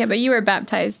 2014. Yeah, but you were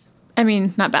baptized. I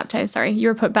mean, not baptized, sorry. You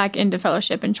were put back into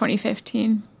fellowship in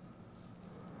 2015.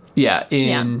 Yeah,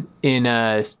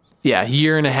 a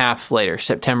year and a half later,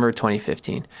 September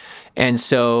 2015. And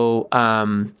so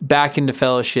back into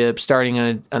fellowship,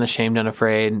 starting Unashamed,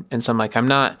 Unafraid. And so I'm like, I'm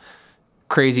not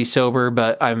crazy sober,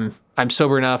 but I'm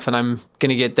sober enough and I'm going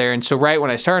to get there. And so right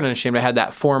when I started Unashamed, I had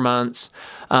that 4 months.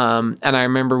 And I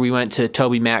remember we went to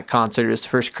Toby Mac concert. It was the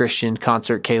first Christian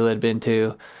concert Kayla had been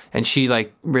to. And she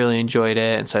like really enjoyed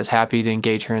it. And so I was happy to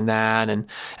engage her in that. And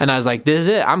I was like, this is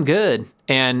it. I'm good.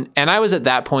 And I was at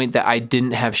that point that I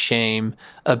didn't have shame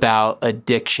about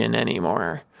addiction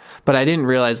anymore. But I didn't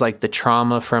realize like the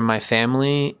trauma from my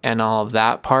family and all of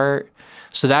that part.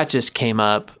 So that just came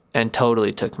up and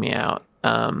totally took me out.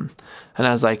 And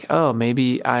I was like, oh,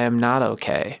 maybe I am not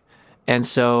okay. And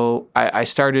so I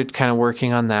started kind of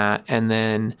working on that. And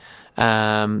then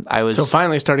I was... So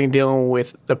finally starting dealing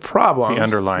with the problems. The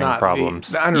underlying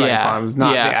problems. The underlying problems,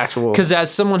 not the actual... Because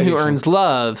as someone who addiction. earns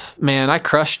love, man, I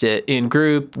crushed it in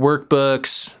group,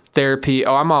 workbooks, therapy.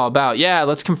 Oh, I'm all about,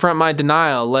 let's confront my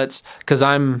denial. Because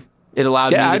it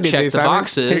allowed me to check the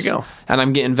boxes. Here you go. And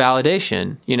I'm getting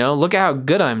validation. Look at how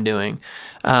good I'm doing.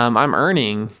 I'm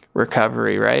earning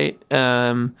recovery, right? I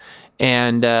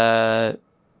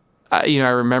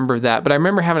remember that. But I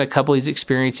remember having a couple of these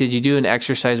experiences. You do an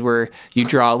exercise where you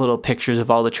draw little pictures of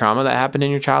all the trauma that happened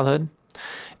in your childhood.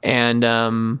 And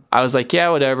I was like, yeah,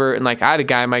 whatever. And like I had a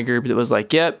guy in my group that was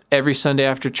like, yep, every Sunday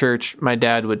after church, my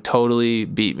dad would totally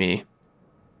beat me.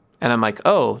 And I'm like,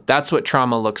 oh, that's what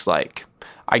trauma looks like.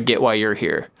 I get why you're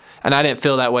here. And I didn't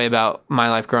feel that way about my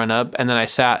life growing up. And then I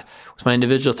sat with my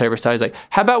individual therapist. I was like,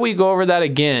 how about we go over that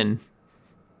again?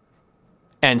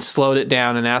 And slowed it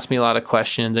down and asked me a lot of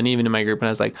questions. And even in my group, and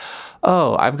I was like,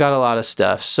 oh, I've got a lot of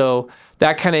stuff. So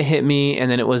that kind of hit me. And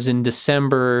then it was in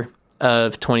December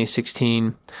of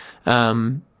 2016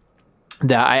 that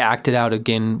I acted out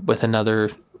again with another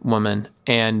woman.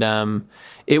 And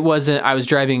it wasn't, I was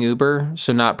driving Uber,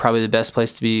 so not probably the best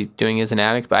place to be doing as an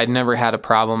addict, but I'd never had a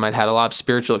problem. I'd had a lot of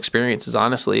spiritual experiences,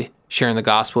 honestly, sharing the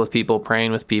gospel with people,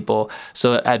 praying with people.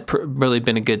 So it had really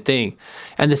been a good thing.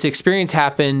 And this experience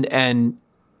happened, and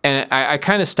I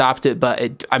kind of stopped it, but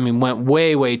it went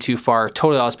way, way too far,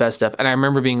 totally all this bad stuff. And I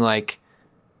remember being like,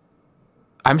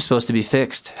 I'm supposed to be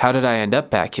fixed. How did I end up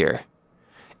back here?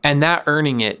 And that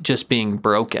earning it just being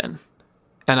broken.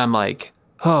 And I'm like,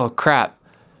 oh, crap.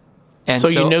 And so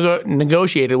you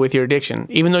negotiated with your addiction,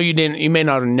 even though you may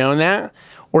not have known that,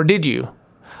 or did you?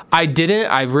 I didn't.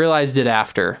 I realized it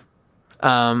after,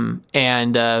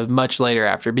 and much later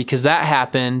after, because that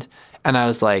happened, and I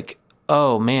was like,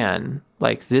 oh man,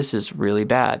 like this is really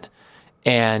bad.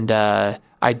 And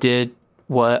I did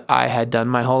what I had done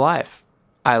my whole life.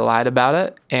 I lied about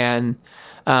it, and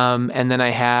then I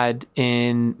had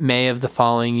in May of the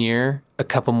following year a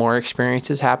couple more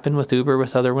experiences happen with Uber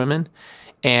with other women.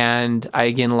 And I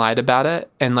again lied about it.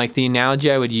 And like the analogy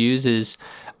I would use is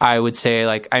I would say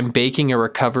like I'm baking a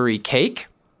recovery cake.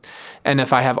 And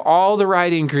if I have all the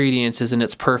right ingredients and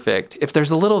it's perfect, if there's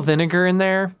a little vinegar in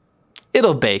there,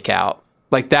 it'll bake out.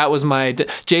 Like that was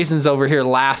Jason's over here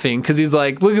laughing because he's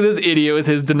like, look at this idiot with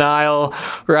his denial,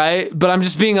 right? But I'm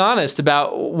just being honest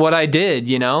about what I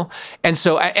did, And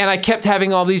so, I kept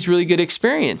having all these really good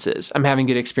experiences. I'm having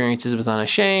good experiences with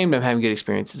Unashamed. I'm having good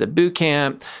experiences at boot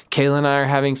camp. Kayla and I are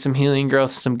having some healing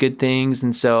growth, some good things.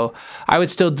 And so I would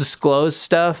still disclose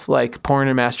stuff like porn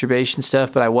and masturbation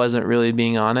stuff, but I wasn't really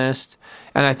being honest.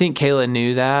 And I think Kayla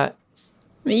knew that.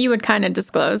 You would kind of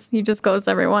disclose. You disclosed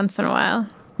every once in a while.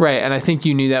 Right, and I think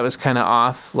you knew that was kind of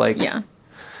off, yeah.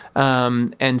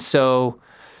 And so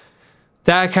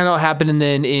that kind of happened, and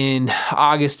then in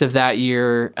August of that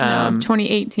year,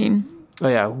 2018. Oh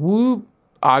yeah,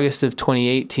 August of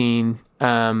 2018,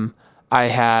 I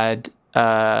had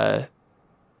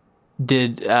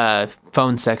did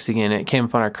phone sex again. It came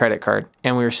up on our credit card,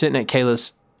 and we were sitting at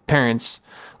Kayla's parents,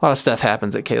 a lot of stuff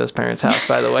happens at Kayla's parents' house,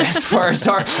 by the way, as far as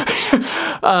our,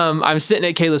 I'm sitting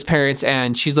at Kayla's parents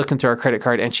and she's looking through our credit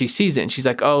card and she sees it and she's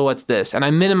like, oh, what's this? And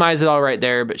I minimize it all right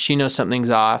there, but she knows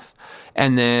something's off.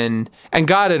 And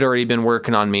God had already been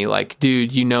working on me like,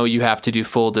 dude, you have to do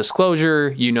full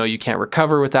disclosure. You can't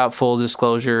recover without full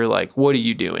disclosure. Like, what are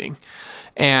you doing?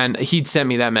 And he'd sent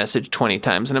me that message 20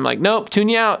 times. And I'm like, nope, tune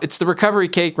you out. It's the recovery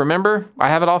cake. Remember? I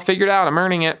have it all figured out. I'm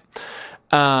earning it.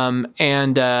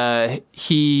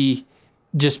 He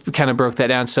just kind of broke that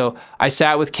down. So I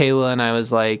sat with Kayla and I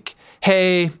was like,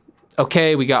 hey,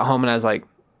 okay, we got home and I was like,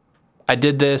 I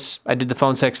did this. I did the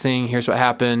phone sex thing. Here's what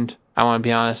happened. I want to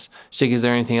be honest. She's like, is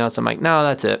there anything else? I'm like, no,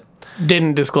 that's it.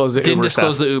 Didn't disclose the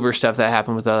Uber stuff that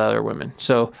happened with the other women.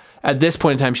 So at this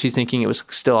point in time, she's thinking it was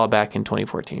still all back in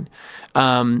 2014.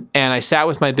 And I sat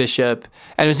with my bishop,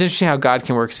 and it was interesting how God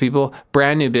can work with people.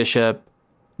 Brand new bishop,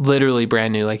 literally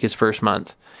brand new, like his first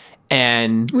month.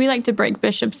 And we like to break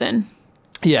bishops in.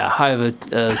 Yeah, I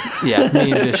have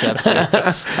me and bishops.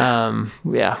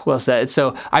 Well said.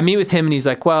 So I meet with him, and he's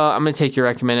like, well, I'm going to take your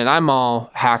recommended. I'm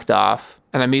all hacked off.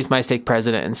 And I meet with my stake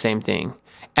president and same thing.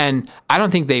 And I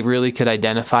don't think they really could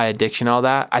identify addiction, all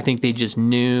that. I think they just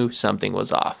knew something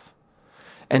was off.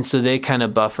 And so they kind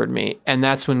of buffered me. And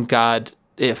that's when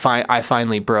I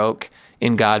finally broke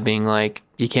in God being like,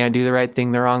 you can't do the right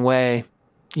thing the wrong way.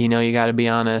 You got to be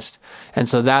honest. And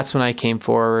so that's when I came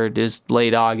forward, is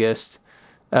late August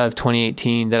of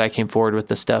 2018 that I came forward with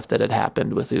the stuff that had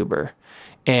happened with Uber.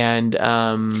 And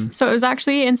so it was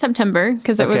actually in September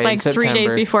because it was like 3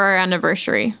 days before our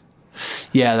anniversary.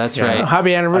 Yeah, that's right.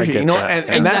 Happy anniversary. And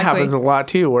Exactly. that happens a lot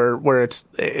too, where it's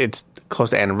close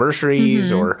to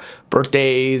anniversaries or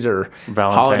birthdays or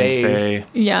Valentine's holidays. Day.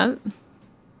 Yeah.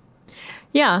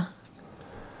 Yeah.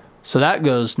 So that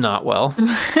goes not well,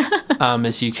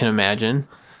 as you can imagine.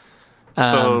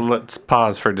 So let's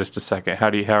pause for just a second. How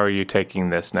are you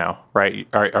taking this now? Right?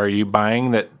 Are you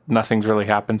buying that nothing's really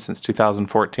happened since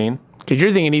 2014? Because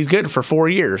you're thinking he's good for 4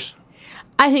 years.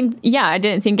 I think, I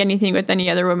didn't think anything with any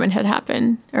other woman had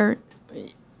happened.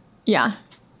 Yep.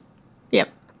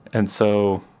 And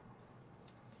so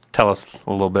tell us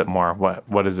a little bit more.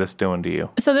 What is this doing to you?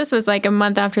 So this was like a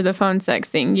month after the phone sex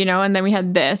thing, and then we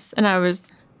had this, and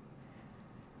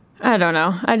I don't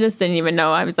know. I just didn't even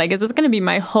know. I was like, is this going to be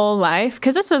my whole life?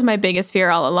 Because this was my biggest fear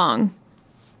all along.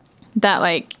 That,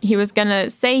 like, he was going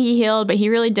to say he healed, but he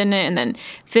really didn't. And then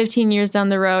 15 years down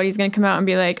the road, he's going to come out and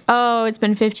be like, oh, it's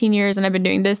been 15 years and I've been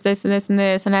doing this, this, and this, and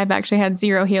this. And I've actually had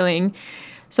zero healing.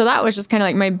 So that was just kind of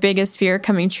like my biggest fear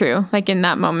coming true, like in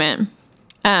that moment.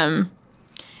 And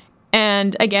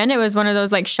again, it was one of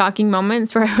those like shocking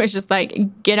moments where I was just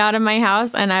like, get out of my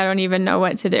house and I don't even know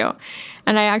what to do.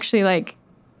 And I actually like...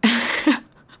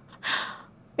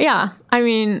 Yeah, I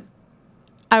mean,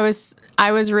 I was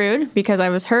rude because I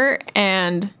was hurt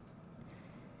and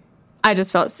I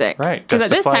just felt sick. Right. Because at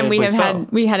this time we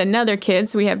Justifiably had another kid,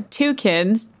 so we have 2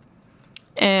 kids,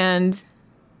 and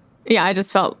I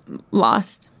just felt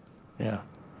lost. Yeah.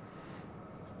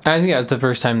 I think that was the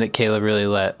first time that Kayla really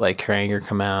let like her anger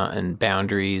come out and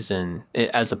boundaries, and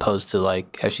as opposed to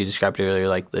like how she described it earlier,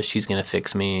 like she's gonna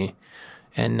fix me,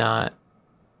 and not.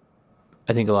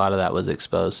 I think a lot of that was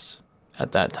exposed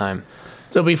at that time.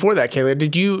 So before that, Kayla,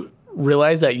 did you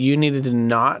realize that you needed to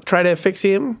not try to fix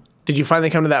him? Did you finally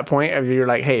come to that point of you're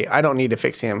like, hey, I don't need to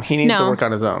fix him. He needs to work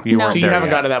on his own. So you haven't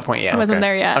got to that point yet. I wasn't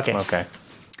there yet. Okay.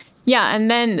 Yeah,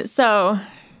 and then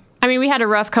we had a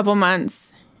rough couple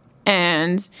months,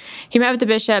 and he met with the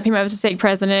bishop, he met with the stake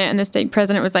president, and the stake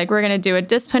president was like, we're going to do a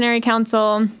disciplinary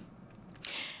council.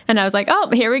 And I was like, oh,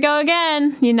 here we go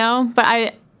again,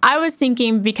 But I was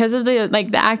thinking because of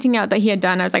the acting out that he had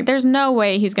done, I was like, there's no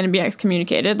way he's going to be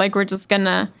excommunicated. Like, we're just going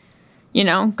to,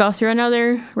 go through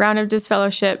another round of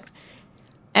disfellowship.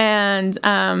 And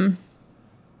that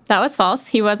was false.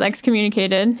 He was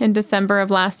excommunicated in December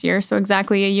of last year, so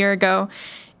exactly a year ago.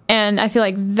 And I feel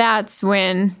like that's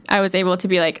when I was able to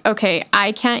be like, okay,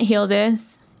 I can't heal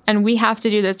this, and we have to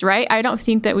do this right. I don't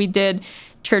think that we did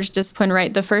church discipline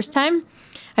right the first time.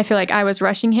 I feel like I was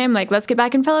rushing him, like, let's get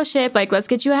back in fellowship, like, let's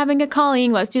get you having a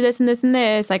calling, let's do this and this and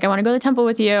this, like, I want to go to the temple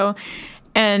with you.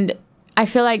 And I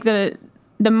feel like the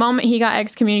moment he got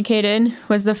excommunicated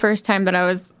was the first time that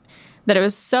it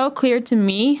was so clear to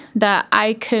me that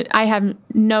I have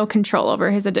no control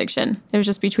over his addiction. It was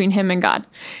just between him and God.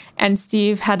 And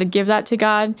Steve had to give that to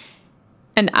God,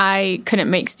 and I couldn't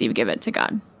make Steve give it to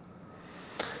God.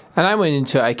 And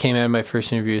I came out of my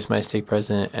first interview with my stake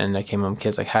president, and I came home,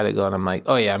 kids like, how'd it go? And I'm like,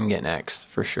 oh yeah, I'm getting X'd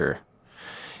for sure.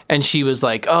 And she was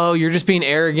like, oh, you're just being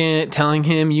arrogant, telling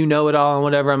him you know it all and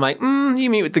whatever. I'm like, you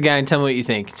meet with the guy and tell me what you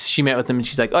think. She met with him and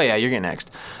she's like, oh yeah, you're getting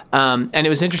next. And it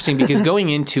was interesting because going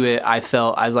into it, I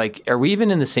was like, are we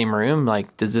even in the same room?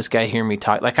 Like, does this guy hear me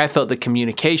talk? Like, I felt the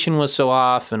communication was so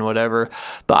off and whatever,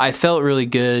 but I felt really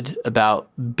good about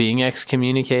being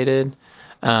excommunicated.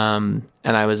 And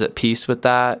I was at peace with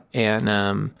that.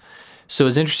 And so it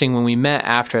was interesting when we met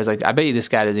after. I was like, I bet you this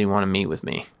guy doesn't even want to meet with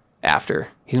me after.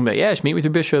 He's gonna be like, yeah, just meet with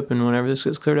your bishop, and whenever this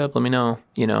gets cleared up, let me know,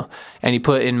 And he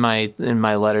put in my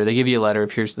letter, they give you a letter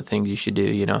of here's the things you should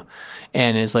do,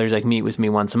 And his letter's like, meet with me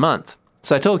once a month.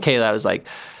 So I told Kayla, I was like,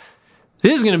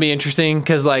 this is going to be interesting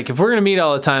because, like, if we're going to meet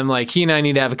all the time, like, he and I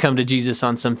need to have a come to Jesus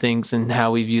on some things and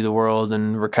how we view the world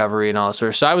and recovery and all that sort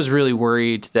of. So I was really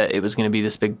worried that it was going to be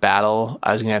this big battle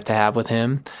I was going to have with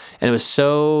him. And it was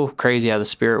so crazy how the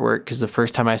Spirit worked because the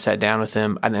first time I sat down with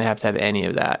him, I didn't have to have any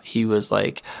of that. He was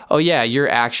like, oh, yeah, your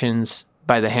actions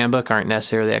by the handbook aren't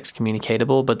necessarily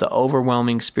excommunicatable, but the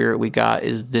overwhelming Spirit we got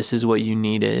is this is what you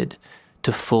needed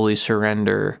to fully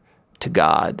surrender to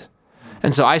God.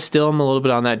 And so I still am a little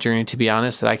bit on that journey, to be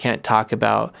honest, that I can't talk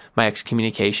about my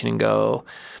excommunication and go,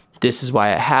 this is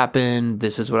why it happened.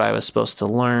 This is what I was supposed to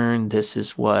learn. This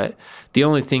is what the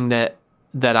only thing that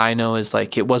I know is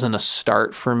like, it wasn't a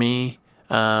start for me.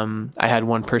 I had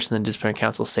one person in the disciplinary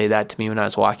council say that to me when I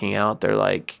was walking out. They're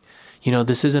like,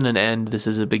 this isn't an end. This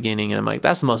is a beginning. And I'm like,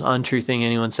 that's the most untrue thing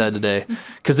anyone said today.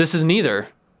 Because this is neither.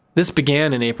 This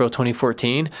began in April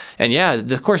 2014, and yeah,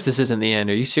 of course, this isn't the end.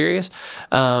 Are you serious?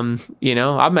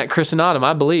 I've met Chris and Autumn.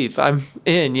 I believe I'm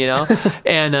in.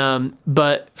 And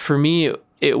but for me,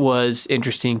 it was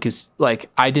interesting because like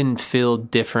I didn't feel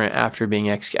different after being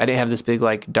I didn't have this big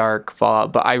like dark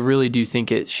fallout, but I really do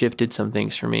think it shifted some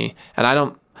things for me, and I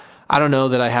don't know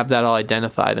that I have that all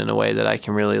identified in a way that I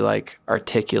can really like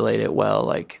articulate it well.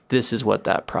 Like this is what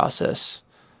that process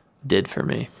did for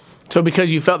me. So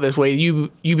because you felt this way, you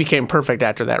became perfect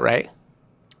after that, right?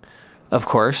 Of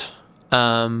course.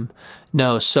 No,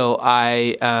 so so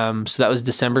that was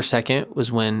December 2nd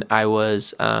was when I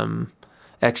was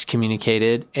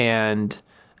excommunicated, and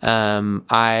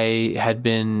I had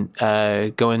been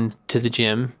going to the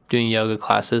gym, doing yoga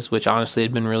classes, which honestly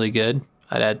had been really good.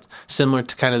 I'd had similar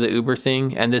to kind of the Uber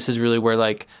thing, and this is really where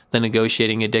like the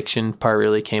negotiating addiction part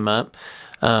really came up.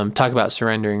 Talk about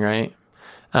surrendering, right?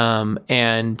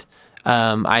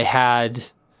 I had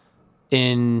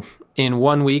in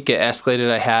 1 week it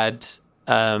escalated. I had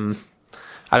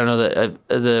I don't know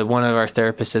the one of our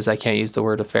therapists says I can't use the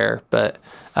word affair, but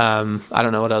I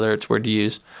don't know what other word to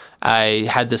use. I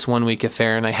had this 1 week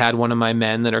affair, and I had one of my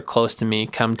men that are close to me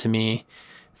come to me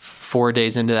 4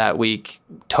 days into that week,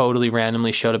 totally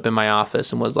randomly showed up in my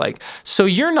office and was like, so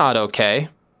you're not okay.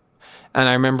 And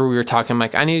I remember we were talking,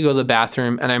 like, I need to go to the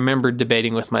bathroom. And I remember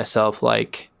debating with myself,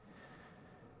 like,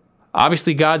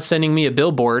 obviously God's sending me a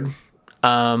billboard.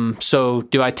 So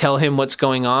do I tell him what's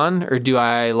going on, or do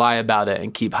I lie about it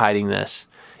and keep hiding this?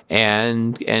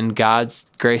 And God's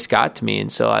grace got to me.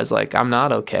 And so I was like, I'm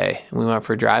not okay. And we went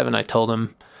for a drive, and I told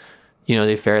him,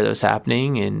 the affair that was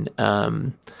happening.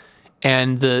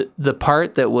 And the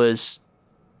part that was,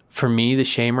 for me, the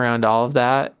shame around all of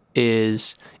that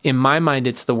is, in my mind,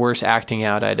 it's the worst acting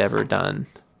out I'd ever done.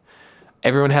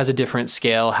 Everyone has a different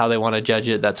scale, how they want to judge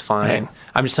it. That's fine. Right.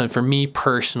 I'm just saying, for me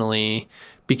personally,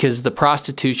 because the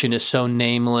prostitution is so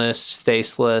nameless,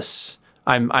 faceless,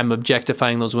 I'm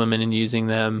objectifying those women and using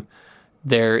them.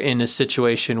 They're in a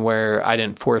situation where I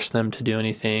didn't force them to do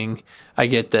anything. I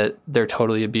get that they're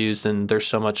totally abused and there's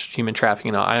so much human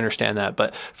trafficking. I understand that.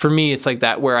 But for me, it's like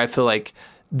that where I feel like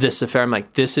this affair, I'm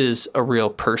like, this is a real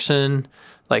person.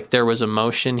 Like there was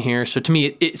emotion here. So to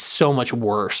me, it's so much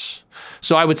worse.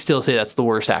 So I would still say that's the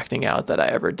worst acting out that I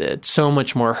ever did. So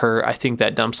much more hurt. I think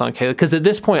that dumps on Kayla. Because at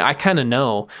this point, I kind of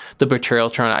know the betrayal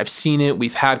trauma. I've seen it.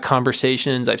 We've had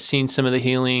conversations. I've seen some of the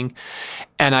healing.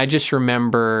 And I just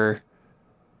remember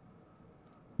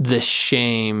the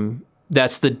shame.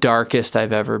 That's the darkest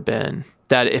I've ever been.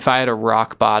 That if I had a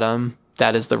rock bottom,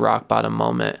 that is the rock bottom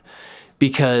moment.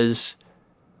 Because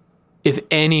if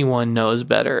anyone knows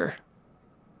better,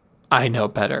 I know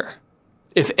better.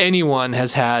 If anyone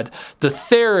has had the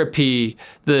therapy,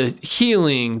 the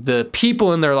healing, the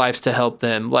people in their lives to help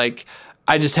them, like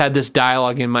I just had this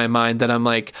dialogue in my mind that I'm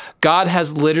like, God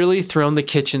has literally thrown the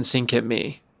kitchen sink at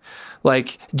me.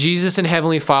 Like Jesus and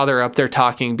Heavenly Father are up there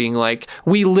talking, being like,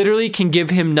 we literally can give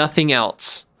him nothing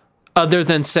else other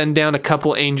than send down a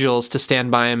couple angels to stand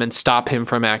by him and stop him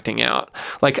from acting out.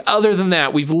 Like other than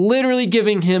that, we've literally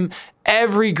given him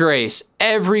every grace,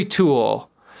 every tool.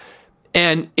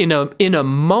 And in a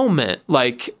moment,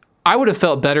 like I would have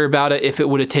felt better about it if it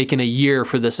would have taken a year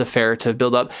for this affair to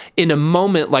build up. In a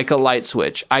moment, like a light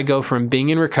switch, I go from being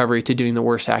in recovery to doing the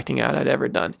worst acting out I'd ever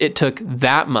done. It took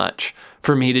that much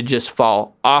for me to just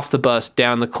fall off the bus,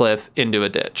 down the cliff, into a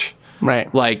ditch.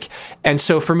 Right. Like, and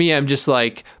so for me, I'm just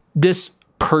like, this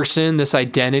person, this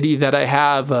identity that I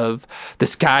have of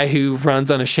this guy who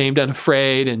runs unashamed,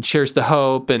 unafraid, and shares the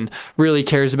hope and really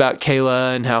cares about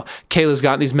Kayla, and how Kayla's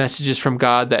gotten these messages from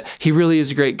God that he really is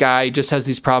a great guy, he just has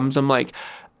these problems. I'm like,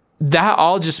 that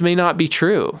all just may not be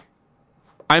true.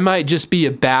 I might just be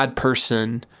a bad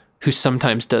person who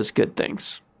sometimes does good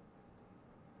things.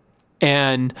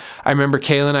 And I remember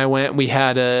Kayla and I went, we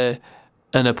had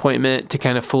an appointment to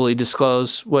kind of fully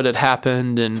disclose what had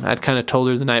happened. And I'd kind of told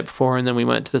her the night before. And then we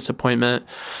went to this appointment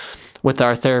with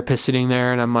our therapist sitting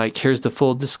there. And I'm like, here's the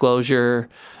full disclosure.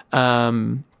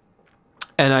 And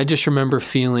I just remember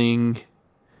feeling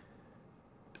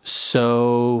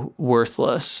so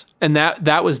worthless. And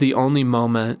that was the only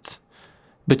moment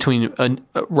between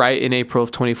right in April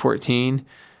of 2014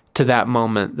 to that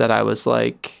moment that I was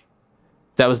like,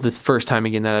 that was the first time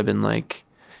again that I've been like,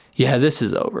 yeah, this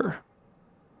is over.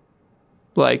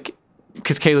 Like,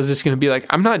 because Kayla's just going to be like,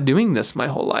 I'm not doing this my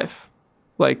whole life.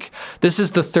 Like, this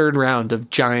is the third round of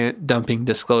giant dumping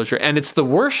disclosure, and it's the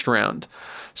worst round.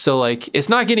 So, like, it's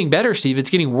not getting better, Steve. It's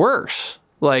getting worse.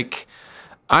 Like,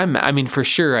 I mean, for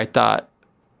sure, I thought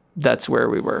that's where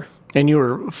we were. And you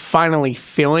were finally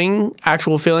feeling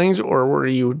actual feelings, or were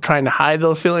you trying to hide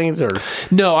those feelings? Or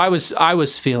no, I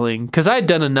was feeling, because I had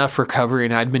done enough recovery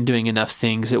and I'd been doing enough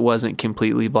things. It wasn't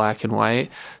completely black and white.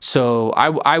 So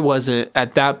I wasn't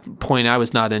at that point. I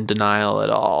was not in denial at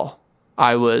all.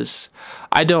 I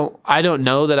don't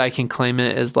know that I can claim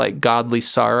it as like godly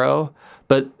sorrow,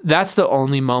 but that's the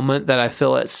only moment that I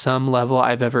feel at some level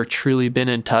I've ever truly been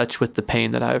in touch with the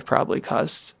pain that I've probably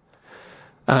caused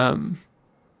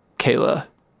Kayla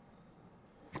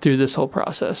through this whole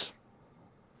process.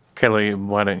 Kayla,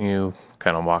 why don't you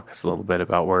kind of walk us a little bit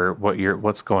about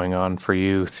what's going on for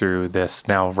you through this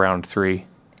now round 3?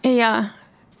 Yeah.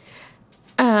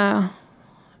 Yeah.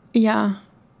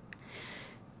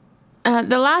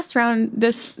 The last round,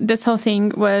 this whole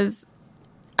thing was,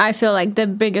 I feel like, the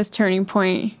biggest turning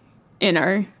point in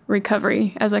our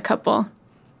recovery as a couple.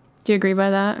 Do you agree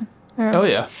by that? Oh,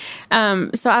 yeah.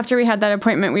 So after we had that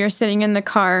appointment, we were sitting in the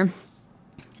car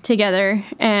together,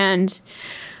 and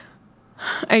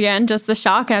again, just the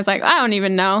shock. And I was like, I don't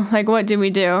even know. Like, what do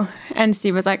we do? And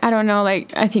Steve was like, I don't know.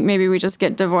 Like, I think maybe we just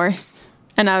get divorced.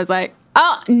 And I was like,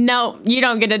 oh, no, you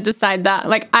don't get to decide that.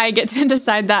 Like, I get to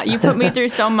decide that. You put me through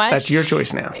so much. That's your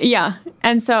choice now. Yeah.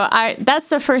 And so that's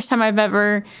the first time I've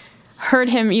ever heard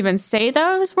him even say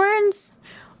those words.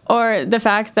 Or the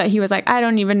fact that he was like, I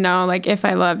don't even know, like, if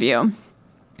I love you.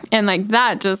 And, like,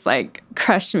 that just, like,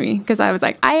 crushed me. Because I was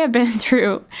like, I have been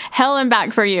through hell and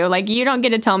back for you. Like, you don't get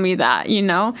to tell me that, you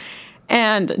know?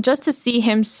 And just to see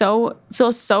him feel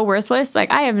so worthless, like,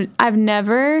 I've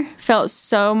never felt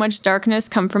so much darkness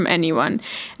come from anyone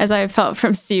as I felt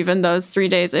from Steve in those 3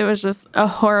 days. It was just a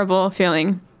horrible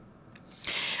feeling.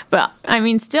 But, I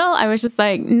mean, still, I was just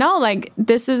like, no, like,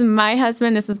 this is my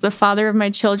husband. This is the father of my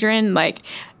children. Like,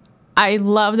 I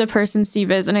love the person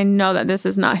Steve is, and I know that this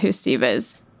is not who Steve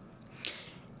is.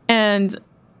 And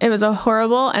it was a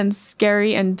horrible and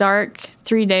scary and dark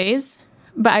 3 days.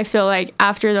 But I feel like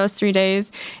after those 3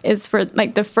 days is for,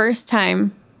 like, the first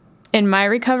time in my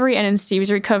recovery and in Steve's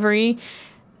recovery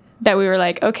that we were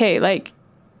like, okay, like,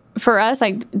 for us,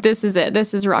 like, this is it.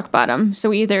 This is rock bottom. So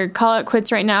we either call it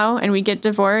quits right now and we get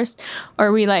divorced,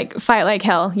 or we, like, fight like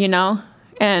hell, you know?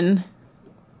 And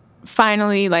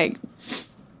finally, like,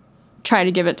 try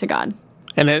to give it to God.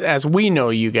 And as we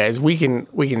know you guys, we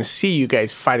can see you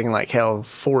guys fighting like hell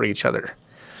for each other.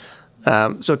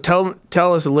 So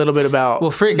tell us a little bit about.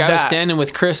 Well, freak, that. I was standing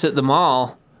with Chris at the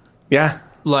mall. Yeah.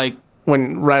 Like,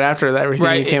 when right after that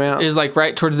everything came out. It was like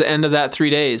right towards the end of that 3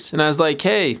 daes. And I was like,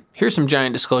 hey, here's some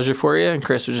giant disclosure for you. And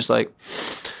Chris was just like,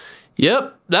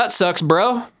 yep, that sucks,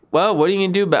 bro. Well, what are you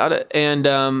going to do about it?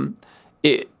 And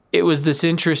it was this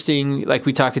interesting, like,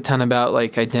 we talk a ton about,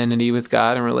 like, identity with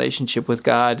God and relationship with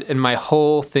God. And my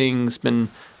whole thing's been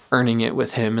earning it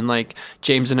with him. And, like,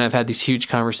 James and I have had these huge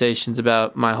conversations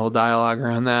about my whole dialogue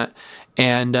around that.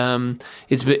 And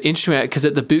it's been interesting because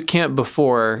at the boot camp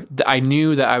before, I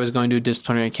knew that I was going to a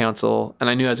disciplinary council and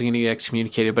I knew I was going to get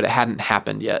excommunicated, but it hadn't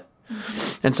happened yet.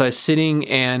 Mm-hmm. And so I was sitting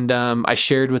and I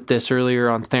shared with this earlier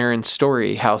on Theron's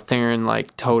story, how Theron,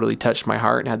 like, totally touched my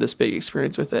heart and had this big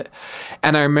experience with it.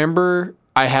 And I remember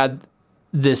I had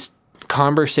this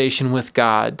conversation with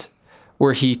God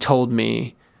where he told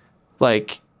me,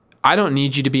 like, I don't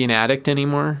need you to be an addict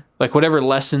anymore. Like whatever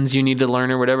lessons you need to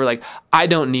learn or whatever, like I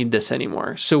don't need this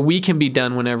anymore. So we can be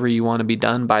done whenever you want to be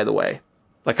done, by the way.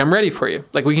 Like I'm ready for you.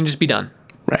 Like we can just be done.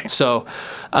 Right. So,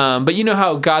 but you know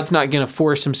how God's not going to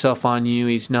force himself on you.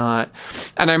 He's not.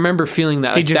 And I remember feeling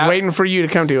that. He's just waiting for you to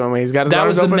come to him. He's got his that arms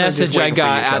was the open and message just I waiting for you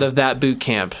got to out come. of that boot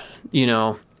camp, you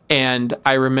know. And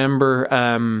I remember,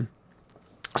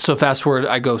 so fast forward,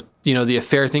 I go, you know, the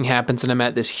affair thing happens and I'm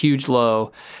at this huge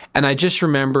low. And I just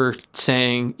remember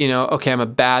saying, you know, okay, I'm a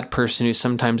bad person who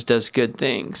sometimes does good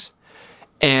things.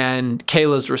 And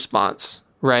Kayla's response,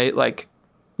 right? Like,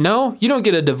 no, you don't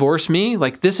get to divorce me.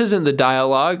 Like, this isn't the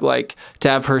dialogue. Like, to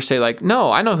have her say, like,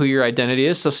 no, I know who your identity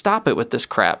is, so stop it with this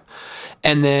crap.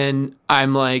 And then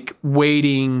I'm like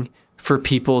waiting for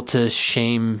people to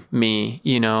shame me,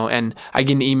 you know, and I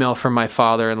get an email from my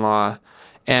father-in-law,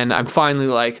 and I'm finally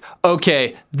like,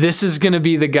 okay, this is going to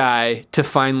be the guy to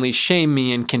finally shame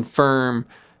me and confirm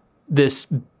this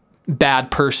bad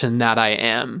person that I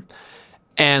am.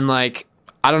 And like,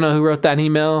 I don't know who wrote that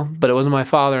email, but it wasn't my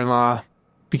father-in-law,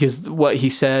 because what he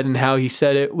said and how he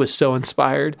said it was so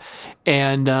inspired.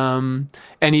 And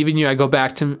even, you know, I go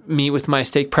back to meet with my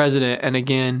stake president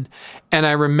and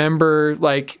I remember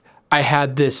like I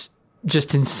had this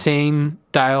just insane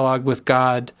dialogue with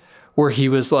God where he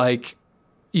was like,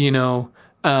 you know,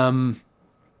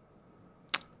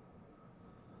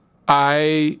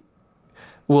 I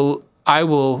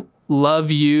will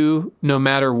love you no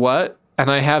matter what. And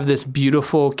I have this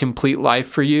beautiful, complete life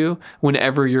for you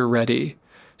whenever you're ready.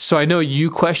 So I know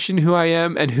you question who I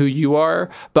am and who you are,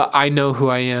 but I know who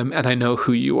I am and I know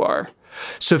who you are.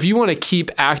 So if you want to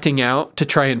keep acting out to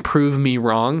try and prove me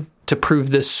wrong, to prove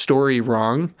this story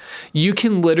wrong, you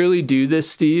can literally do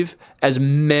this, Steve, as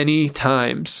many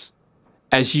times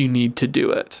as you need to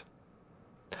do it.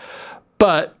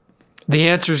 But the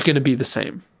answer is going to be the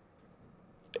same.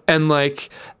 And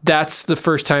like, that's the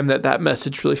first time that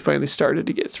message really finally started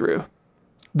to get through.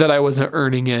 That I wasn't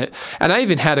earning it. And I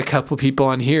even had a couple people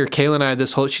on here. Kayla and I had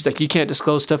this whole, she's like, you can't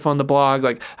disclose stuff on the blog.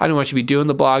 Like, I don't want you to be doing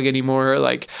the blog anymore.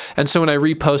 Like, and so when I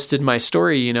reposted my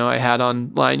story, you know, I had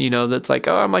online, you know, that's like,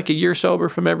 oh, I'm like a year sober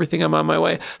from everything. I'm on my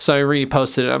way. So I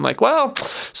reposted it. I'm like, well,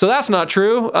 so that's not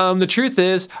true. The truth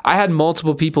is I had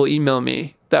multiple people email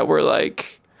me that were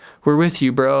like, we're with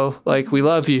you, bro. Like, we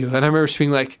love you. And I remember just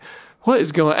being like, what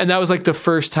is going on? And that was like the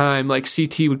first time, like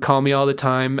CT would call me all the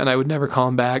time and I would never call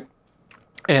him back.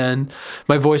 And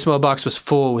my voicemail box was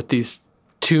full with these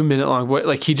 2-minute long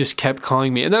like he just kept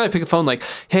calling me. And then I pick the phone like,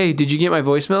 hey, did you get my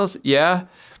voicemails? Yeah.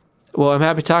 Well, I'm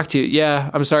happy to talk to you.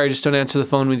 Yeah. I'm sorry. I just don't answer the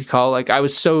phone when you call. Like I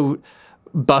was so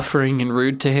buffering and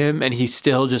rude to him and he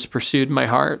still just pursued my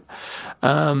heart.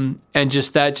 And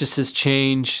just that just has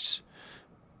changed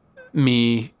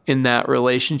me in that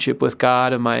relationship with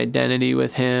God and my identity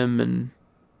with him and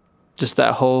just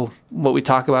that whole, what we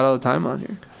talk about all the time on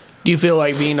here. Do you feel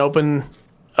like being open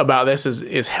about this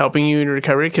is helping you in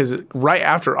recovery? Because right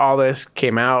after all this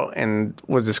came out and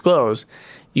was disclosed,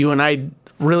 you and I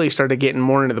really started getting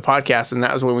more into the podcast, and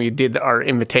that was when we did our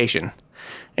invitation.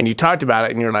 And you talked about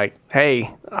it, and you're like, "Hey,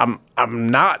 I'm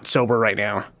not sober right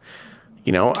now.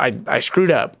 You know, I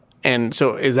screwed up." And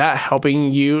so, is that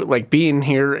helping you, like being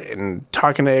here and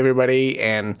talking to everybody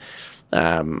and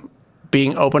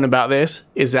being open about this?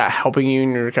 Is that helping you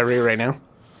in your recovery right now?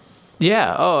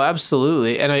 Yeah. Oh,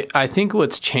 absolutely. And I think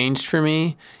what's changed for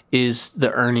me is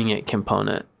the earning it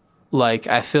component. Like,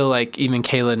 I feel like even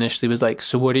Kayla initially was like,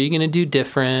 so what are you going to do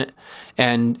different?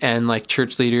 And like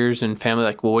church leaders and family,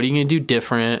 like, well, what are you going to do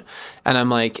different? And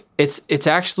I'm like, it's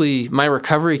actually my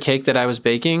recovery cake that I was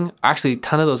baking. Actually, a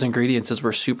ton of those ingredients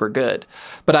were super good,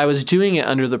 but I was doing it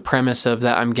under the premise of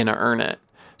that I'm going to earn it.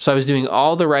 So I was doing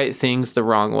all the right things the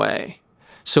wrong way.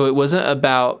 So it wasn't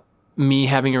about me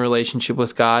having a relationship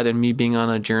with God and me being on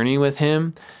a journey with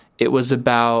him. It was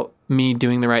about me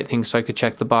doing the right thing so I could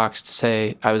check the box to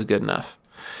say I was good enough.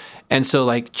 And so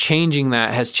like changing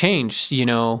that has changed, you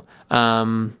know,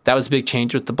 that was a big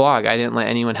change with the blog. I didn't let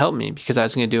anyone help me because I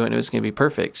was going to do it and it was going to be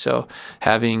perfect. So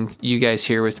having you guys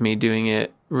here with me doing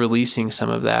it, releasing some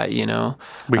of that, you know.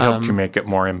 We helped you make it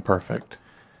more imperfect.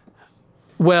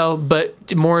 Well,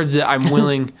 but more that I'm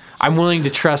willing to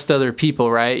trust other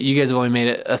people, right? You guys have only made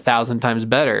it 1,000 times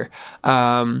better.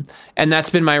 And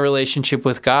that's been my relationship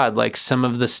with God. Like some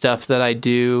of the stuff that I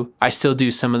do, I still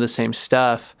do some of the same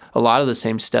stuff, a lot of the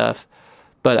same stuff,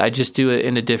 but I just do it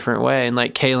in a different way. And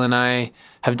like Kayla and I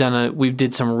have we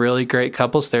did some really great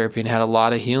couples therapy and had a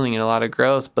lot of healing and a lot of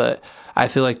growth. But I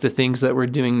feel like the things that we're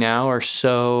doing now are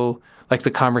so, like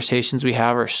the conversations we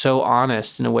have are so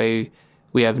honest in a way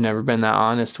we have never been that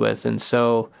honest with and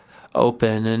so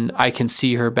open. And I can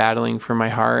see her battling for my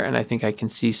heart. And I think I can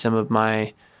see some of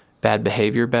my bad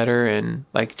behavior better, and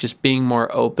like just being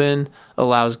more open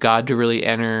allows God to really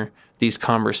enter these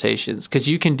conversations, because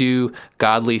you can do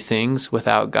godly things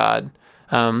without God.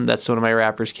 That's one of my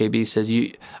rappers, KB, says,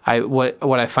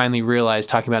 what I finally realized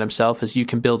talking about himself is you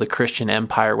can build a Christian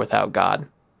empire without God.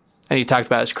 And he talked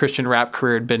about his Christian rap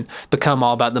career had become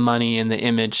all about the money and the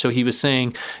image. So he was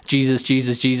saying Jesus,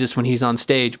 Jesus, Jesus when he's on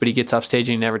stage, but he gets off stage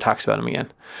and he never talks about him again.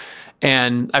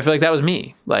 And I feel like that was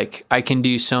me. Like, I can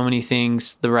do so many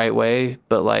things the right way,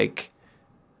 but like,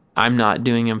 I'm not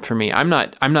doing them for me. I'm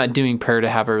not doing prayer to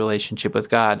have a relationship with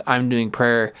God. I'm doing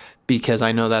prayer because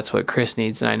I know that's what Chris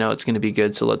needs, and I know it's going to be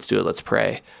good. So let's do it. Let's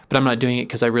pray. But I'm not doing it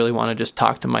because I really want to just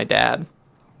talk to my dad.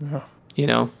 Yeah. You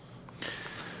know.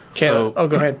 Kayla,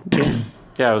 go ahead.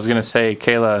 Yeah, I was going to say,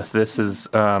 Kayla, this is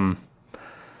right.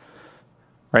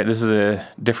 This is a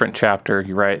different chapter.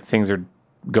 You're right. Things are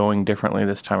going differently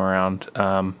this time around.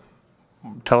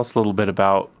 Tell us a little bit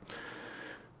about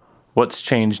what's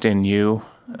changed in you.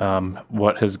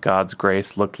 What has God's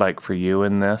grace looked like for you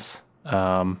in this?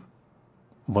 What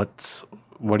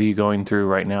are you going through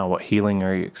right now? What healing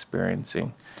are you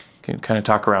experiencing? Can you kind of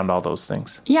talk around all those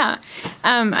things? Yeah.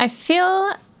 I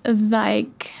feel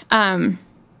like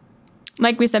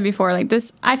we said before, like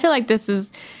this, I feel like this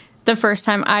is the first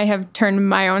time I have turned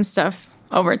my own stuff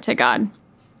over to God.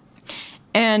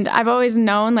 And I've always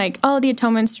known, like, oh, the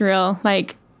atonement's real.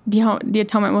 Like, the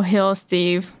atonement will heal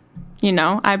Steve. You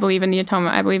know, I believe in the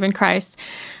atonement. I believe in Christ.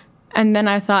 And then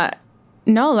I thought,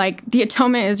 no, like, the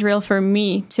atonement is real for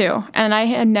me too. And I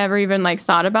had never even like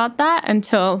thought about that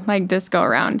until like this go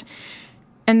around.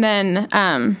 And then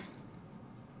I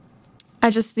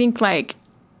just think like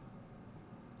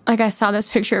I saw this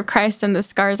picture of Christ and the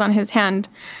scars on his hand.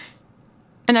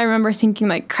 And I remember thinking,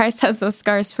 like, Christ has those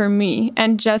scars for me.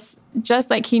 And just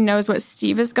like he knows what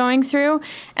Steve is going through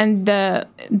and the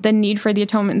need for the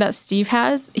atonement that Steve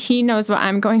has, he knows what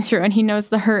I'm going through. And he knows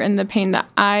the hurt and the pain that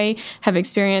I have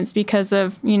experienced because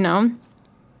of, you know,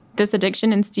 this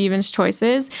addiction and Steven's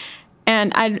choices.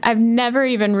 And I've never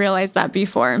even realized that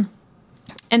before.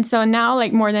 And so now,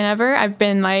 like, more than ever, I've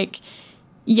been like,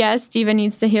 yes, Steven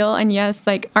needs to heal. And yes,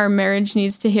 like, our marriage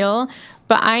needs to heal.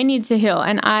 But I need to heal.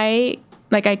 And I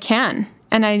can.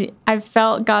 And I've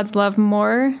felt God's love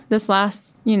more this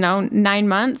last, 9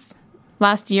 months,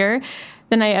 last year,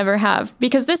 than I ever have.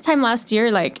 Because this time last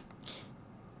year, like,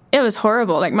 it was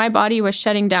horrible. Like, my body was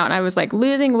shutting down. I was, like,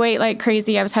 losing weight like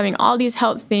crazy. I was having all these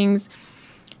health things.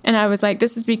 And I was like,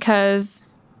 this is because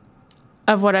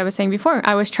of what I was saying before.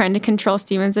 I was trying to control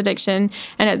Steven's addiction.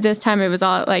 And at this time, it was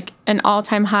all, like, an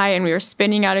all-time high. And we were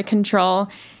spinning out of control.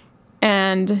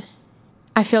 And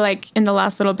I feel like in the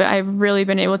last little bit, I've really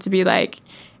been able to be like,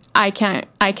 I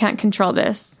can't control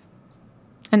this.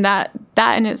 And that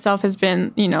in itself has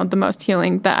been, the most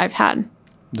healing that I've had.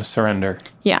 The surrender.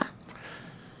 Yeah.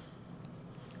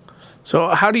 So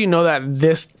how do you know that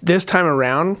this time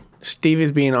around, Steve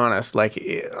is being honest? Like,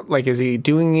 is he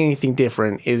doing anything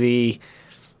different?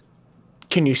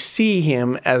 Can you see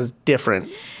him as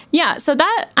different? Yeah. So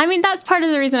that's part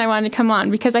of the reason I wanted to come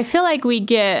on, because I feel like we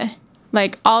get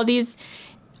like all these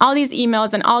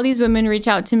emails and all these women reach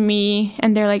out to me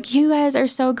and they're like, you guys are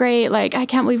so great. Like, I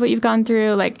can't believe what you've gone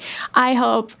through. Like, I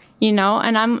hope, and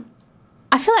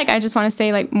I feel like I just want to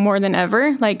say, like, more than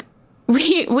ever, like,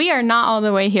 we are not all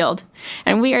the way healed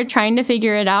and we are trying to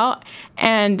figure it out.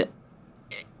 And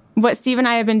what Steve and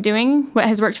I have been doing, what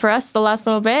has worked for us the last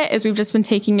little bit, is we've just been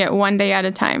taking it one day at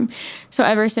a time. So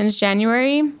ever since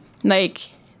January,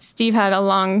 like, Steve had a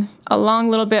long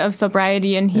little bit of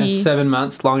sobriety, and 7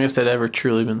 months, longest I'd ever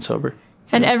truly been sober.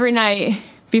 And every night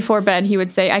before bed, he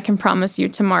would say, I can promise you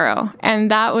tomorrow. And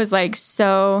that was like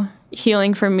so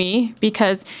healing for me,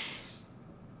 because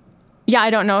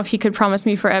I don't know if he could promise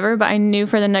me forever, but I knew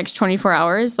for the next 24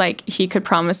 hours, like, he could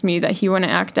promise me that he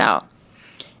wouldn't act out.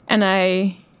 And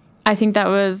I think that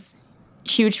was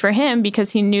huge for him,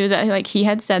 because he knew that, like, he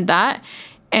had said that.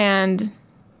 And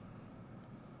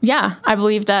yeah, I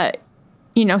believe that,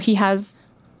 he has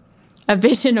a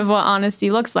vision of what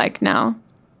honesty looks like now.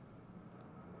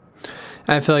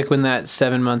 I feel like when that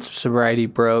 7 months of sobriety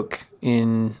broke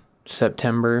in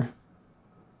September,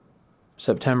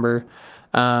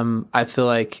 I feel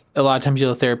like a lot of times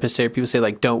you'll therapists say, people say,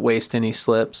 like, don't waste any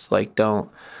slips. Like,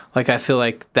 I feel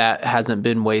like that hasn't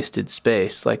been wasted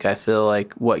space. Like, I feel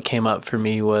like what came up for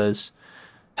me was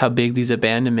how big these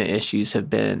abandonment issues have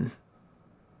been,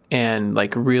 and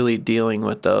like really dealing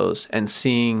with those and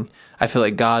seeing, I feel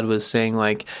like God was saying,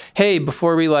 like, hey,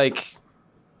 before we like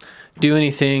do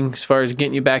anything as far as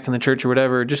getting you back in the church or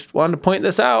whatever, just wanted to point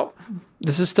this out.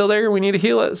 This is still there. We need to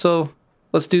heal it. So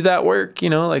let's do that work,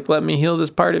 like let me heal this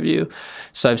part of you.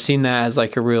 So I've seen that as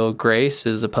like a real grace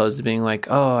as opposed to being like,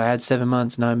 oh, I had 7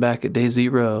 months and I'm back at day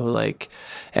 0. Like,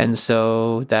 and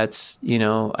so that's,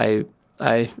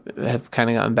 I have kind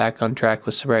of gotten back on track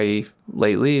with sobriety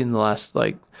lately in the last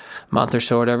like month or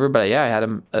so or whatever. But yeah, I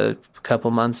had a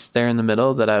couple months there in the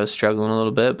middle that I was struggling a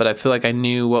little bit, but I feel like I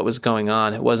knew what was going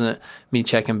on. It wasn't me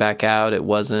checking back out. It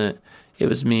was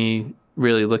me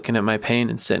really looking at my pain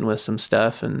and sitting with some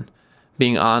stuff and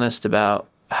being honest about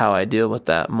how I deal with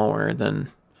that more than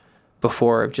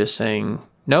before of just saying,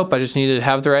 nope, I just need to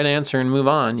have the right answer and move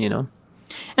on, And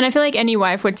I feel like any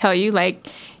wife would tell you, like,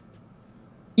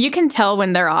 you can tell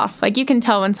when they're off. Like, you can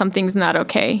tell when something's not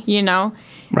okay,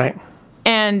 Right.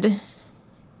 And,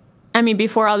 I mean,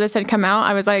 before all this had come out,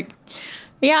 I was like,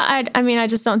 yeah, I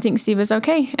just don't think Steve is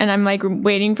okay. And I'm, like,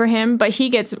 waiting for him. But he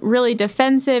gets really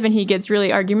defensive and he gets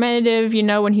really argumentative,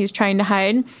 when he's trying to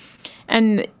hide.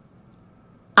 And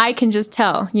I can just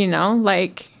tell,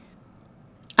 like,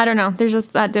 I don't know. There's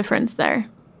just that difference there.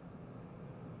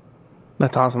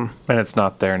 That's awesome. And it's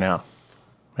not there now.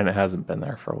 And it hasn't been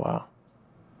there for a while.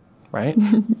 Right?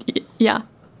 Yeah.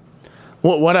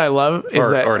 What I love is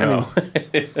that, or no.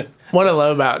 what I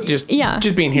love about just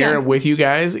being here with you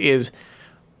guys is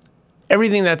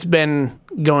everything that's been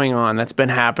going on, that's been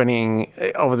happening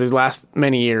over these last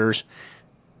many years.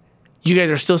 You guys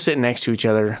are still sitting next to each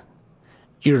other.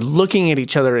 You're looking at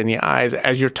each other in the eyes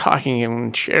as you're talking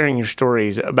and sharing your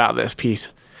stories about this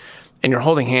piece, and you're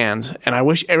holding hands. And I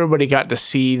wish everybody got to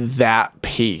see that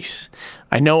piece.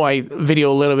 I know I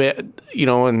video a little bit,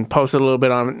 and posted a little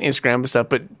bit on Instagram and stuff,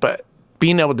 but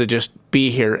being able to just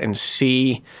be here and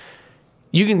see,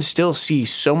 you can still see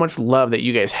so much love that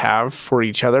you guys have for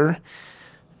each other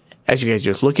as you guys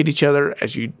just look at each other,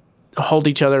 as you hold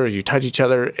each other, as you touch each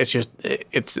other.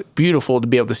 It's beautiful to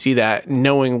be able to see that,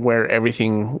 knowing where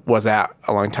everything was at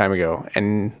a long time ago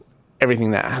and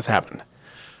everything that has happened.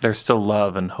 There's still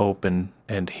love and hope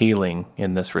and healing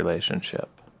in this relationship.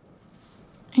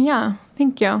 Yeah,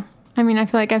 thank you. I mean, I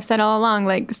feel like I've said all along,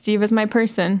 like, Steve is my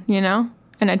person,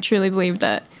 And I truly believe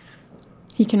that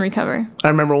he can recover. I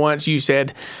remember once you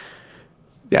said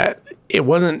that it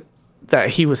wasn't that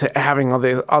he was having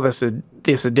all this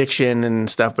addiction and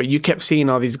stuff, but you kept seeing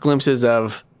all these glimpses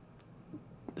of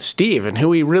Steve and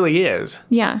who he really is.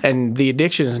 Yeah. And the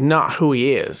addiction is not who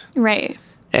he is. Right.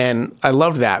 And I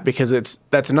loved that because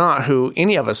that's not who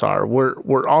any of us are.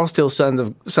 We're all still sons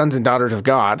and daughters of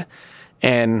God.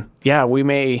 And yeah, we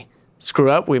may screw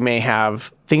up. We may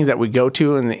have things that we go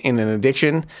to in an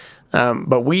addiction,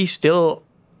 but we still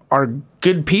are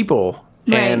good people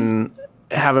and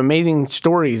have amazing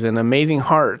stories and amazing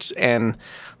hearts. And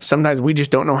sometimes we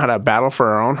just don't know how to battle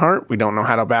for our own heart. We don't know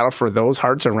how to battle for those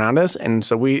hearts around us. And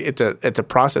so it's a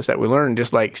process that we learn,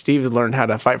 just like Steve has learned how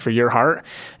to fight for your heart,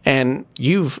 and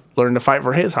you've learned to fight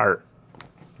for his heart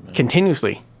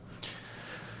continuously.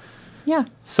 Yeah.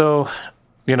 So,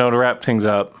 to wrap things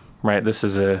up, right, this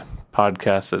is a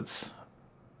podcast that's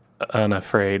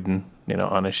unafraid and,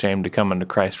 unashamed to come into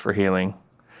Christ for healing.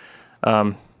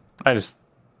 I just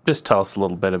tell us a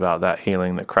little bit about that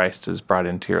healing that Christ has brought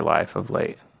into your life of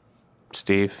late,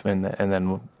 Steve, and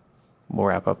then we'll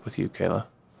wrap up with you, Kayla.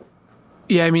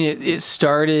 Yeah, I mean, it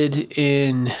started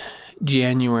in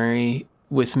January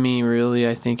with me really,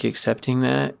 I think, accepting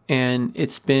that. And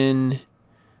it's been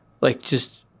like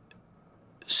just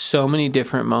so many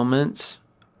different moments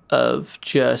of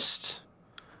just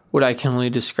what I can only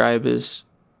describe as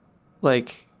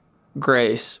like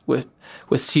grace with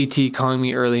CT calling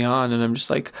me early on. And I'm just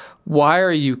like, why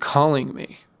are you calling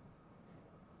me?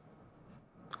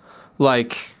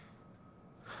 Like,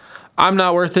 I'm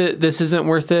not worth it. This isn't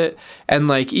worth it. And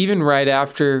like, even right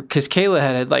after, because Kayla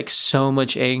had like so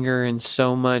much anger and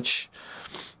so much,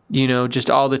 just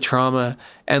all the trauma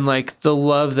and like the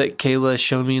love that Kayla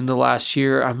showed me in the last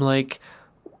year. I'm like,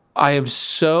 I am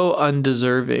so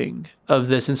undeserving of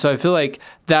this. And so I feel like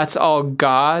that's all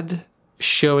God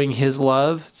showing his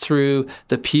love through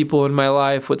the people in my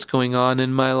life, what's going on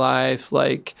in my life.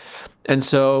 Like, and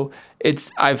so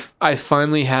I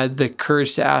finally had the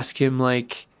courage to ask him,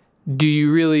 like, do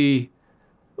you really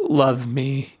love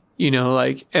me?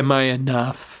 Like, am I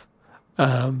enough?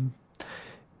 And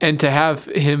to have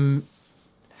him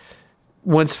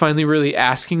once finally really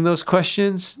asking those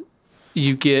questions,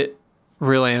 you get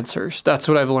real answers. That's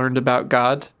what I've learned about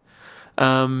God.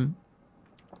 One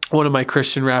of my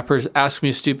Christian rappers asked me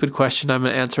a stupid question. I'm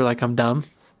going to answer like I'm dumb.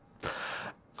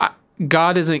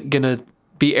 God isn't going to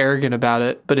be arrogant about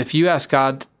it. But if you ask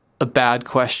God a bad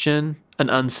question, an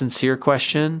unsincere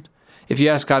question, if you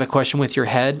ask God a question with your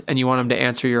head and you want him to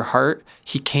answer your heart,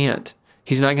 he can't.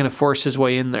 He's not going to force his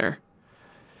way in there.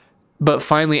 but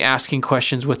finally asking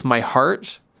questions with my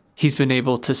heart, he's been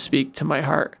able to speak to my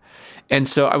heart. And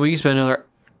so we spent another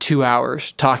 2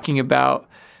 hours talking about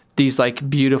these like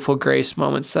beautiful grace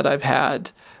moments that I've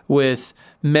had with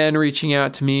men reaching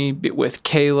out to me, with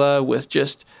Kayla, with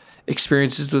just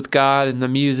experiences with God and the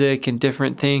music and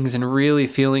different things, and really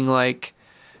feeling like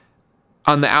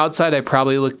on the outside I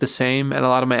probably look the same and a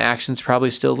lot of my actions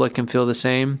probably still look and feel the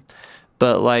same,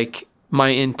 but like my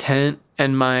intent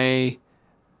and my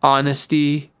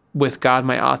honesty with God,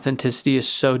 my authenticity is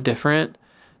so different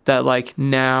that like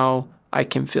now I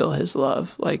can feel his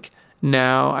love. Like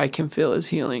now I can feel his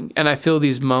healing. And I feel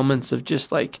these moments of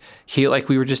just like like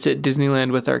we were just at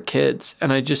Disneyland with our kids,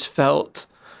 and I just felt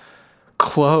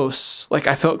close. Like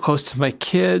I felt close to my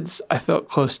kids. I felt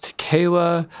close to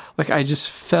Kayla. Like I just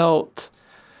felt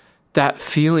that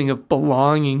feeling of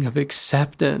belonging, of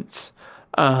acceptance.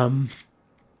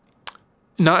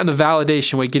 Not in a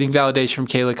validation way, getting validation from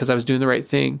Kayla because I was doing the right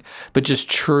thing, but just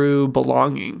true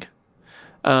belonging.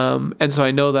 And so I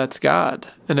know that's God,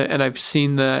 and I've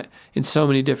seen that in so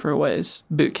many different ways.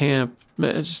 Boot camp,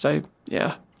 that's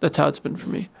how it's been for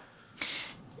me.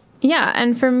 Yeah,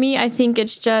 and for me, I think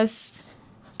it's just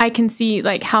I can see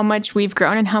like how much we've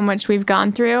grown and how much we've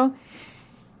gone through.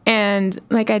 And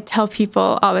like I tell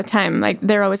people all the time, like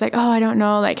they're always like, "Oh, I don't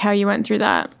know like how you went through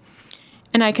that."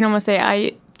 And I can almost say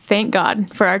I thank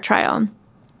God for our trial,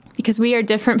 because we are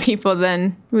different people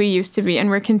than we used to be, and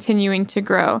we're continuing to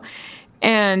grow.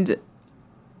 And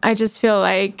I just feel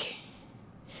like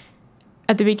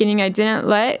at the beginning I didn't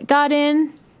let God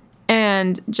in,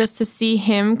 and just to see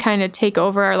him kind of take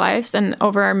over our lives and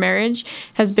over our marriage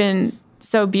has been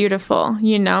so beautiful,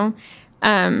 you know?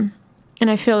 And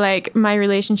I feel like my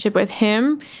relationship with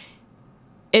him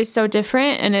is so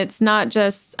different, and it's not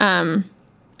just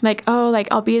like, oh, like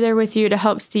I'll be there with you to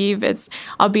help Steve. It's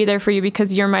I'll be there for you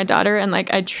because you're my daughter and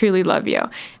like I truly love you.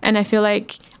 And I feel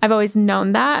like I've always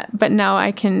known that, but now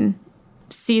I can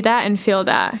see that and feel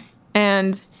that.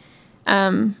 And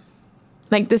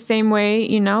like the same way,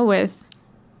 you know, with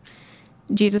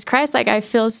Jesus Christ, like I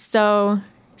feel so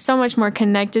much more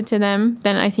connected to them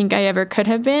than I think I ever could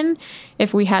have been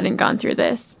if we hadn't gone through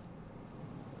this.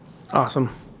 Awesome.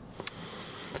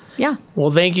 Yeah. Well,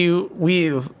 thank you.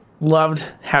 We've loved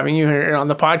having you here on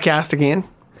the podcast again.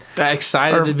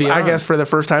 Excited to be on. I guess for the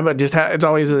first time, but just it's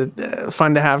always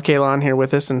fun to have Kayla on here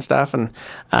with us and stuff. And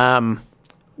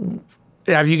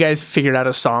have you guys figured out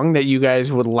a song that you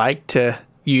guys would like to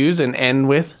use and end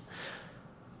with?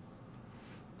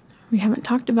 We haven't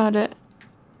talked about it.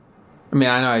 I mean,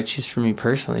 I know I choose for me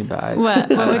personally, but what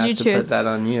would you choose? Put that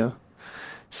on you.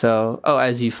 So,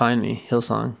 As You Find Me,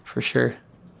 Hillsong, for sure.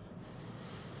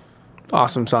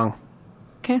 Awesome song.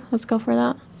 Okay, let's go for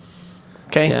that.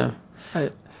 Okay. Yeah.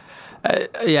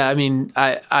 I mean,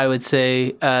 I would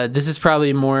say this is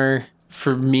probably more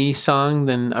for me song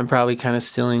than I'm probably kind of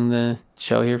stealing the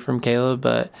show here from Kayla,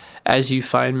 but As You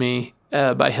Find Me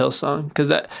by Hillsong,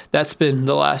 because that's been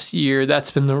the last year.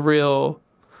 That's been the real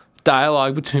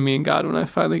dialogue between me and God when I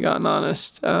finally gotten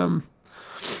honest.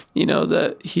 You know,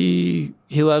 that he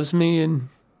loves me and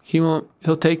he'll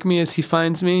take me as he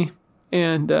finds me,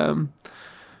 and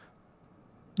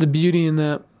the beauty in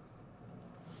that.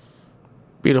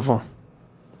 Beautiful.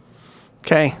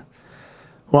 Okay.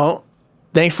 Well,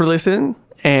 thanks for listening,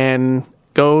 and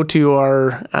go to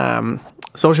our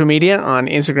social media on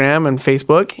Instagram and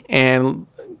Facebook, and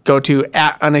go to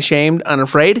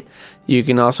 @UnashamedUnafraid. You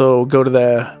can also go to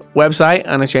the website,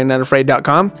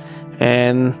 unashamedunafraid.com,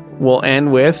 and we'll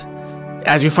end with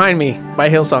As You Find Me by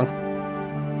Hillsong.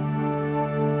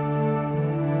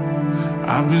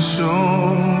 I've been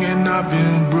strong and I've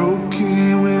been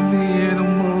broken within a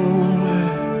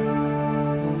moment.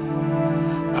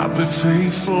 I've been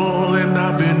faithful and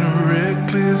I've been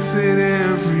reckless at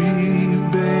every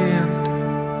bend.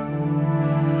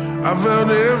 I've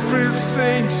held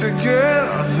everything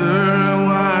together and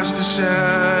watched it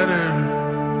shatter.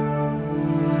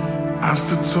 I've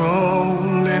stood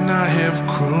tall and I have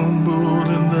crumbled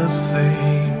in the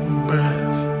same breath.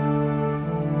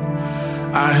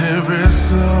 I have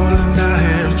wrestled and I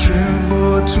have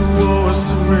trembled towards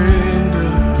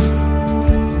surrender.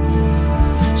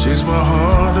 Chased my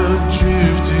heart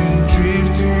adrift and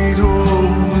drifted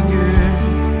home again.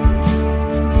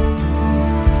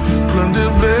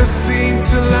 Plundered blessing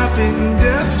till I've been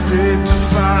desperate to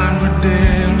find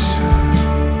redemption.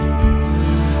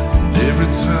 And every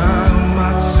time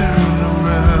I turn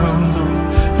around, oh,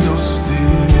 you're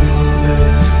still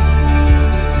there.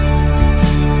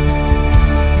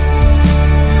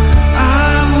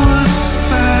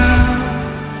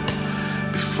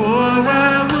 Before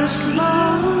I was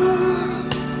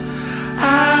lost, I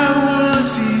was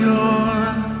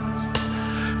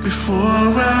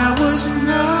before I was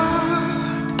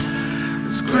not.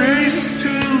 There's grace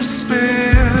to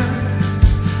spare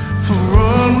for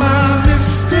all my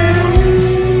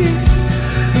mistakes,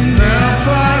 and now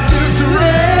I just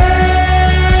rest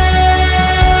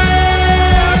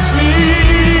me.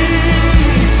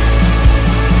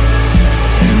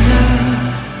 And I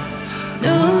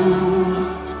know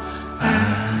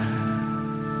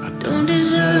I don't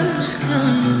deserve this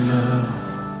kind of love.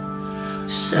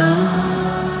 Somehow,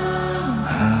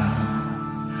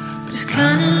 this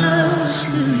kind of love is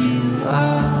who you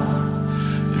are.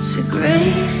 It's a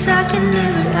grace I can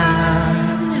never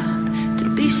hide, to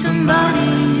be somebody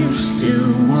you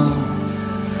still want.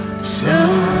 Somehow,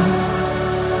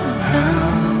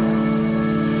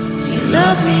 you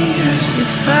love me as you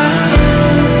found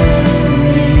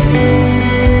me.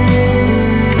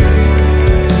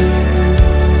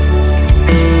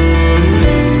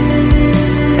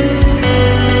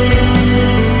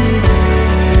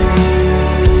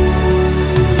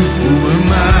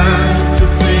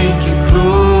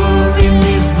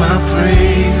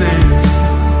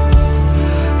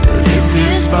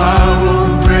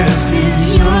 Borrowed breath is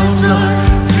yours, Lord,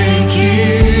 take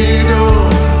it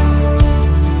all.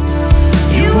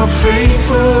 You are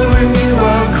faithful and you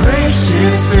are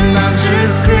gracious, and I'm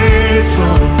just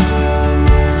grateful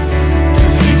to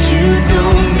think you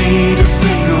don't need a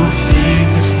single thing,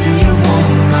 and still you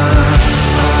want my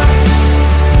heart.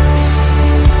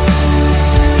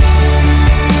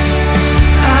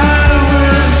 I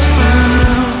was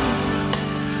found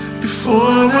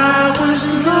before I was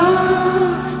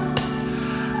lost.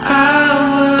 I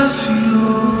was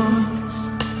yours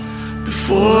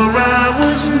before I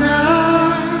was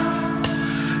not.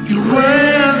 You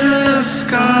wear the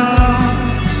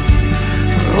scars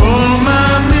for all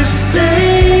my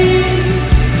mistakes,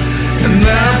 and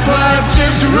that part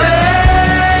just rests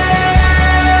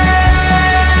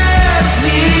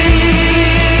me.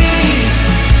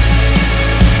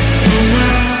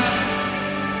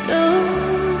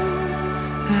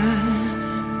 I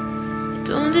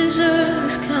don't deserve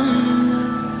this kind of love.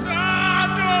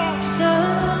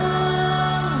 Somehow,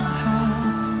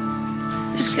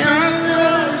 this kind of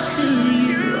love is who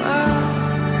you are.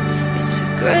 It's a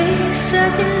grace I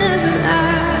can never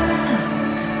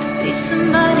hide, to be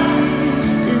somebody you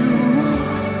still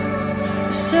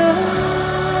want. Somehow,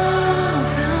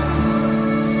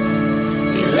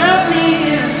 you love me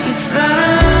as you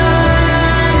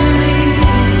find me.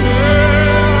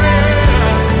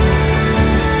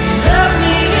 You love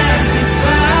me as you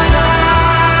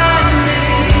find me.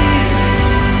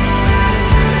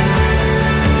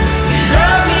 You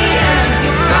love me as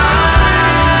you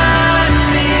find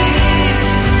me.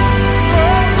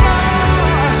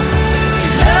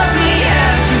 You love me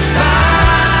as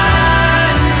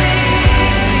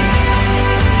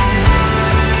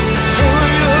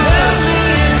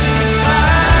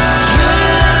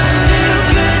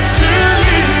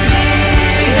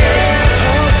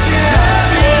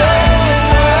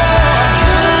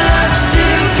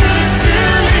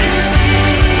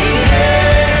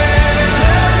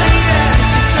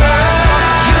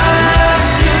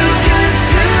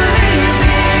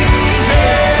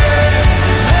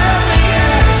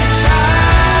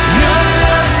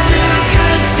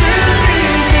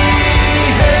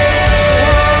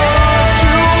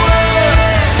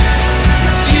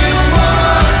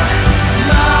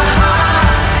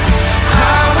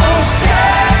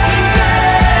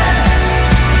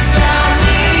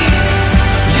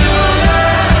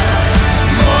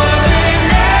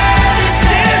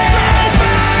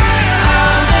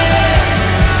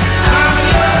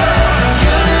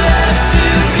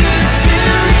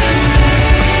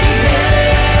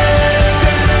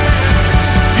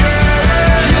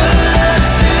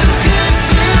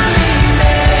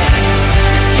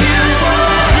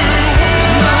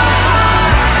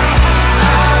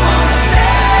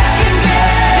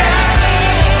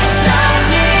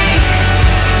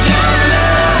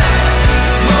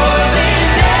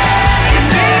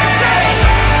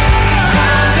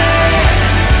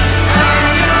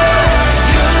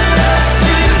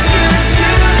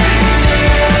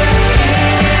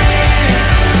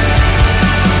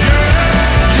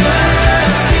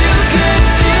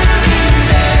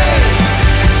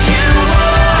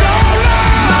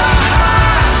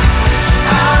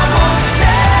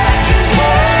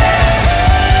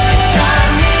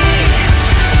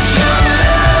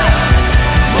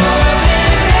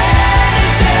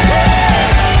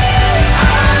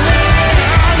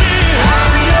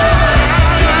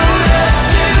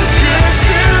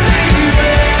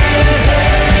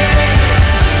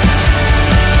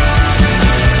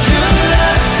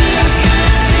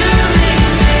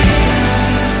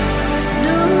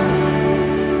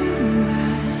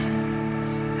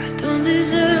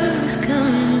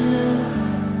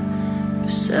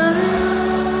Somehow,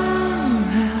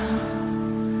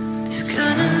 this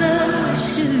kind of love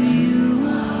is who you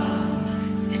are.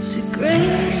 It's a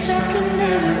grace I can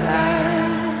never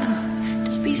earn,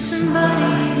 to be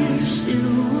somebody you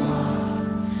still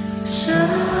want.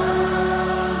 Somehow,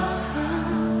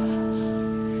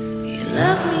 you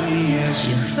love me as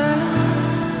you first.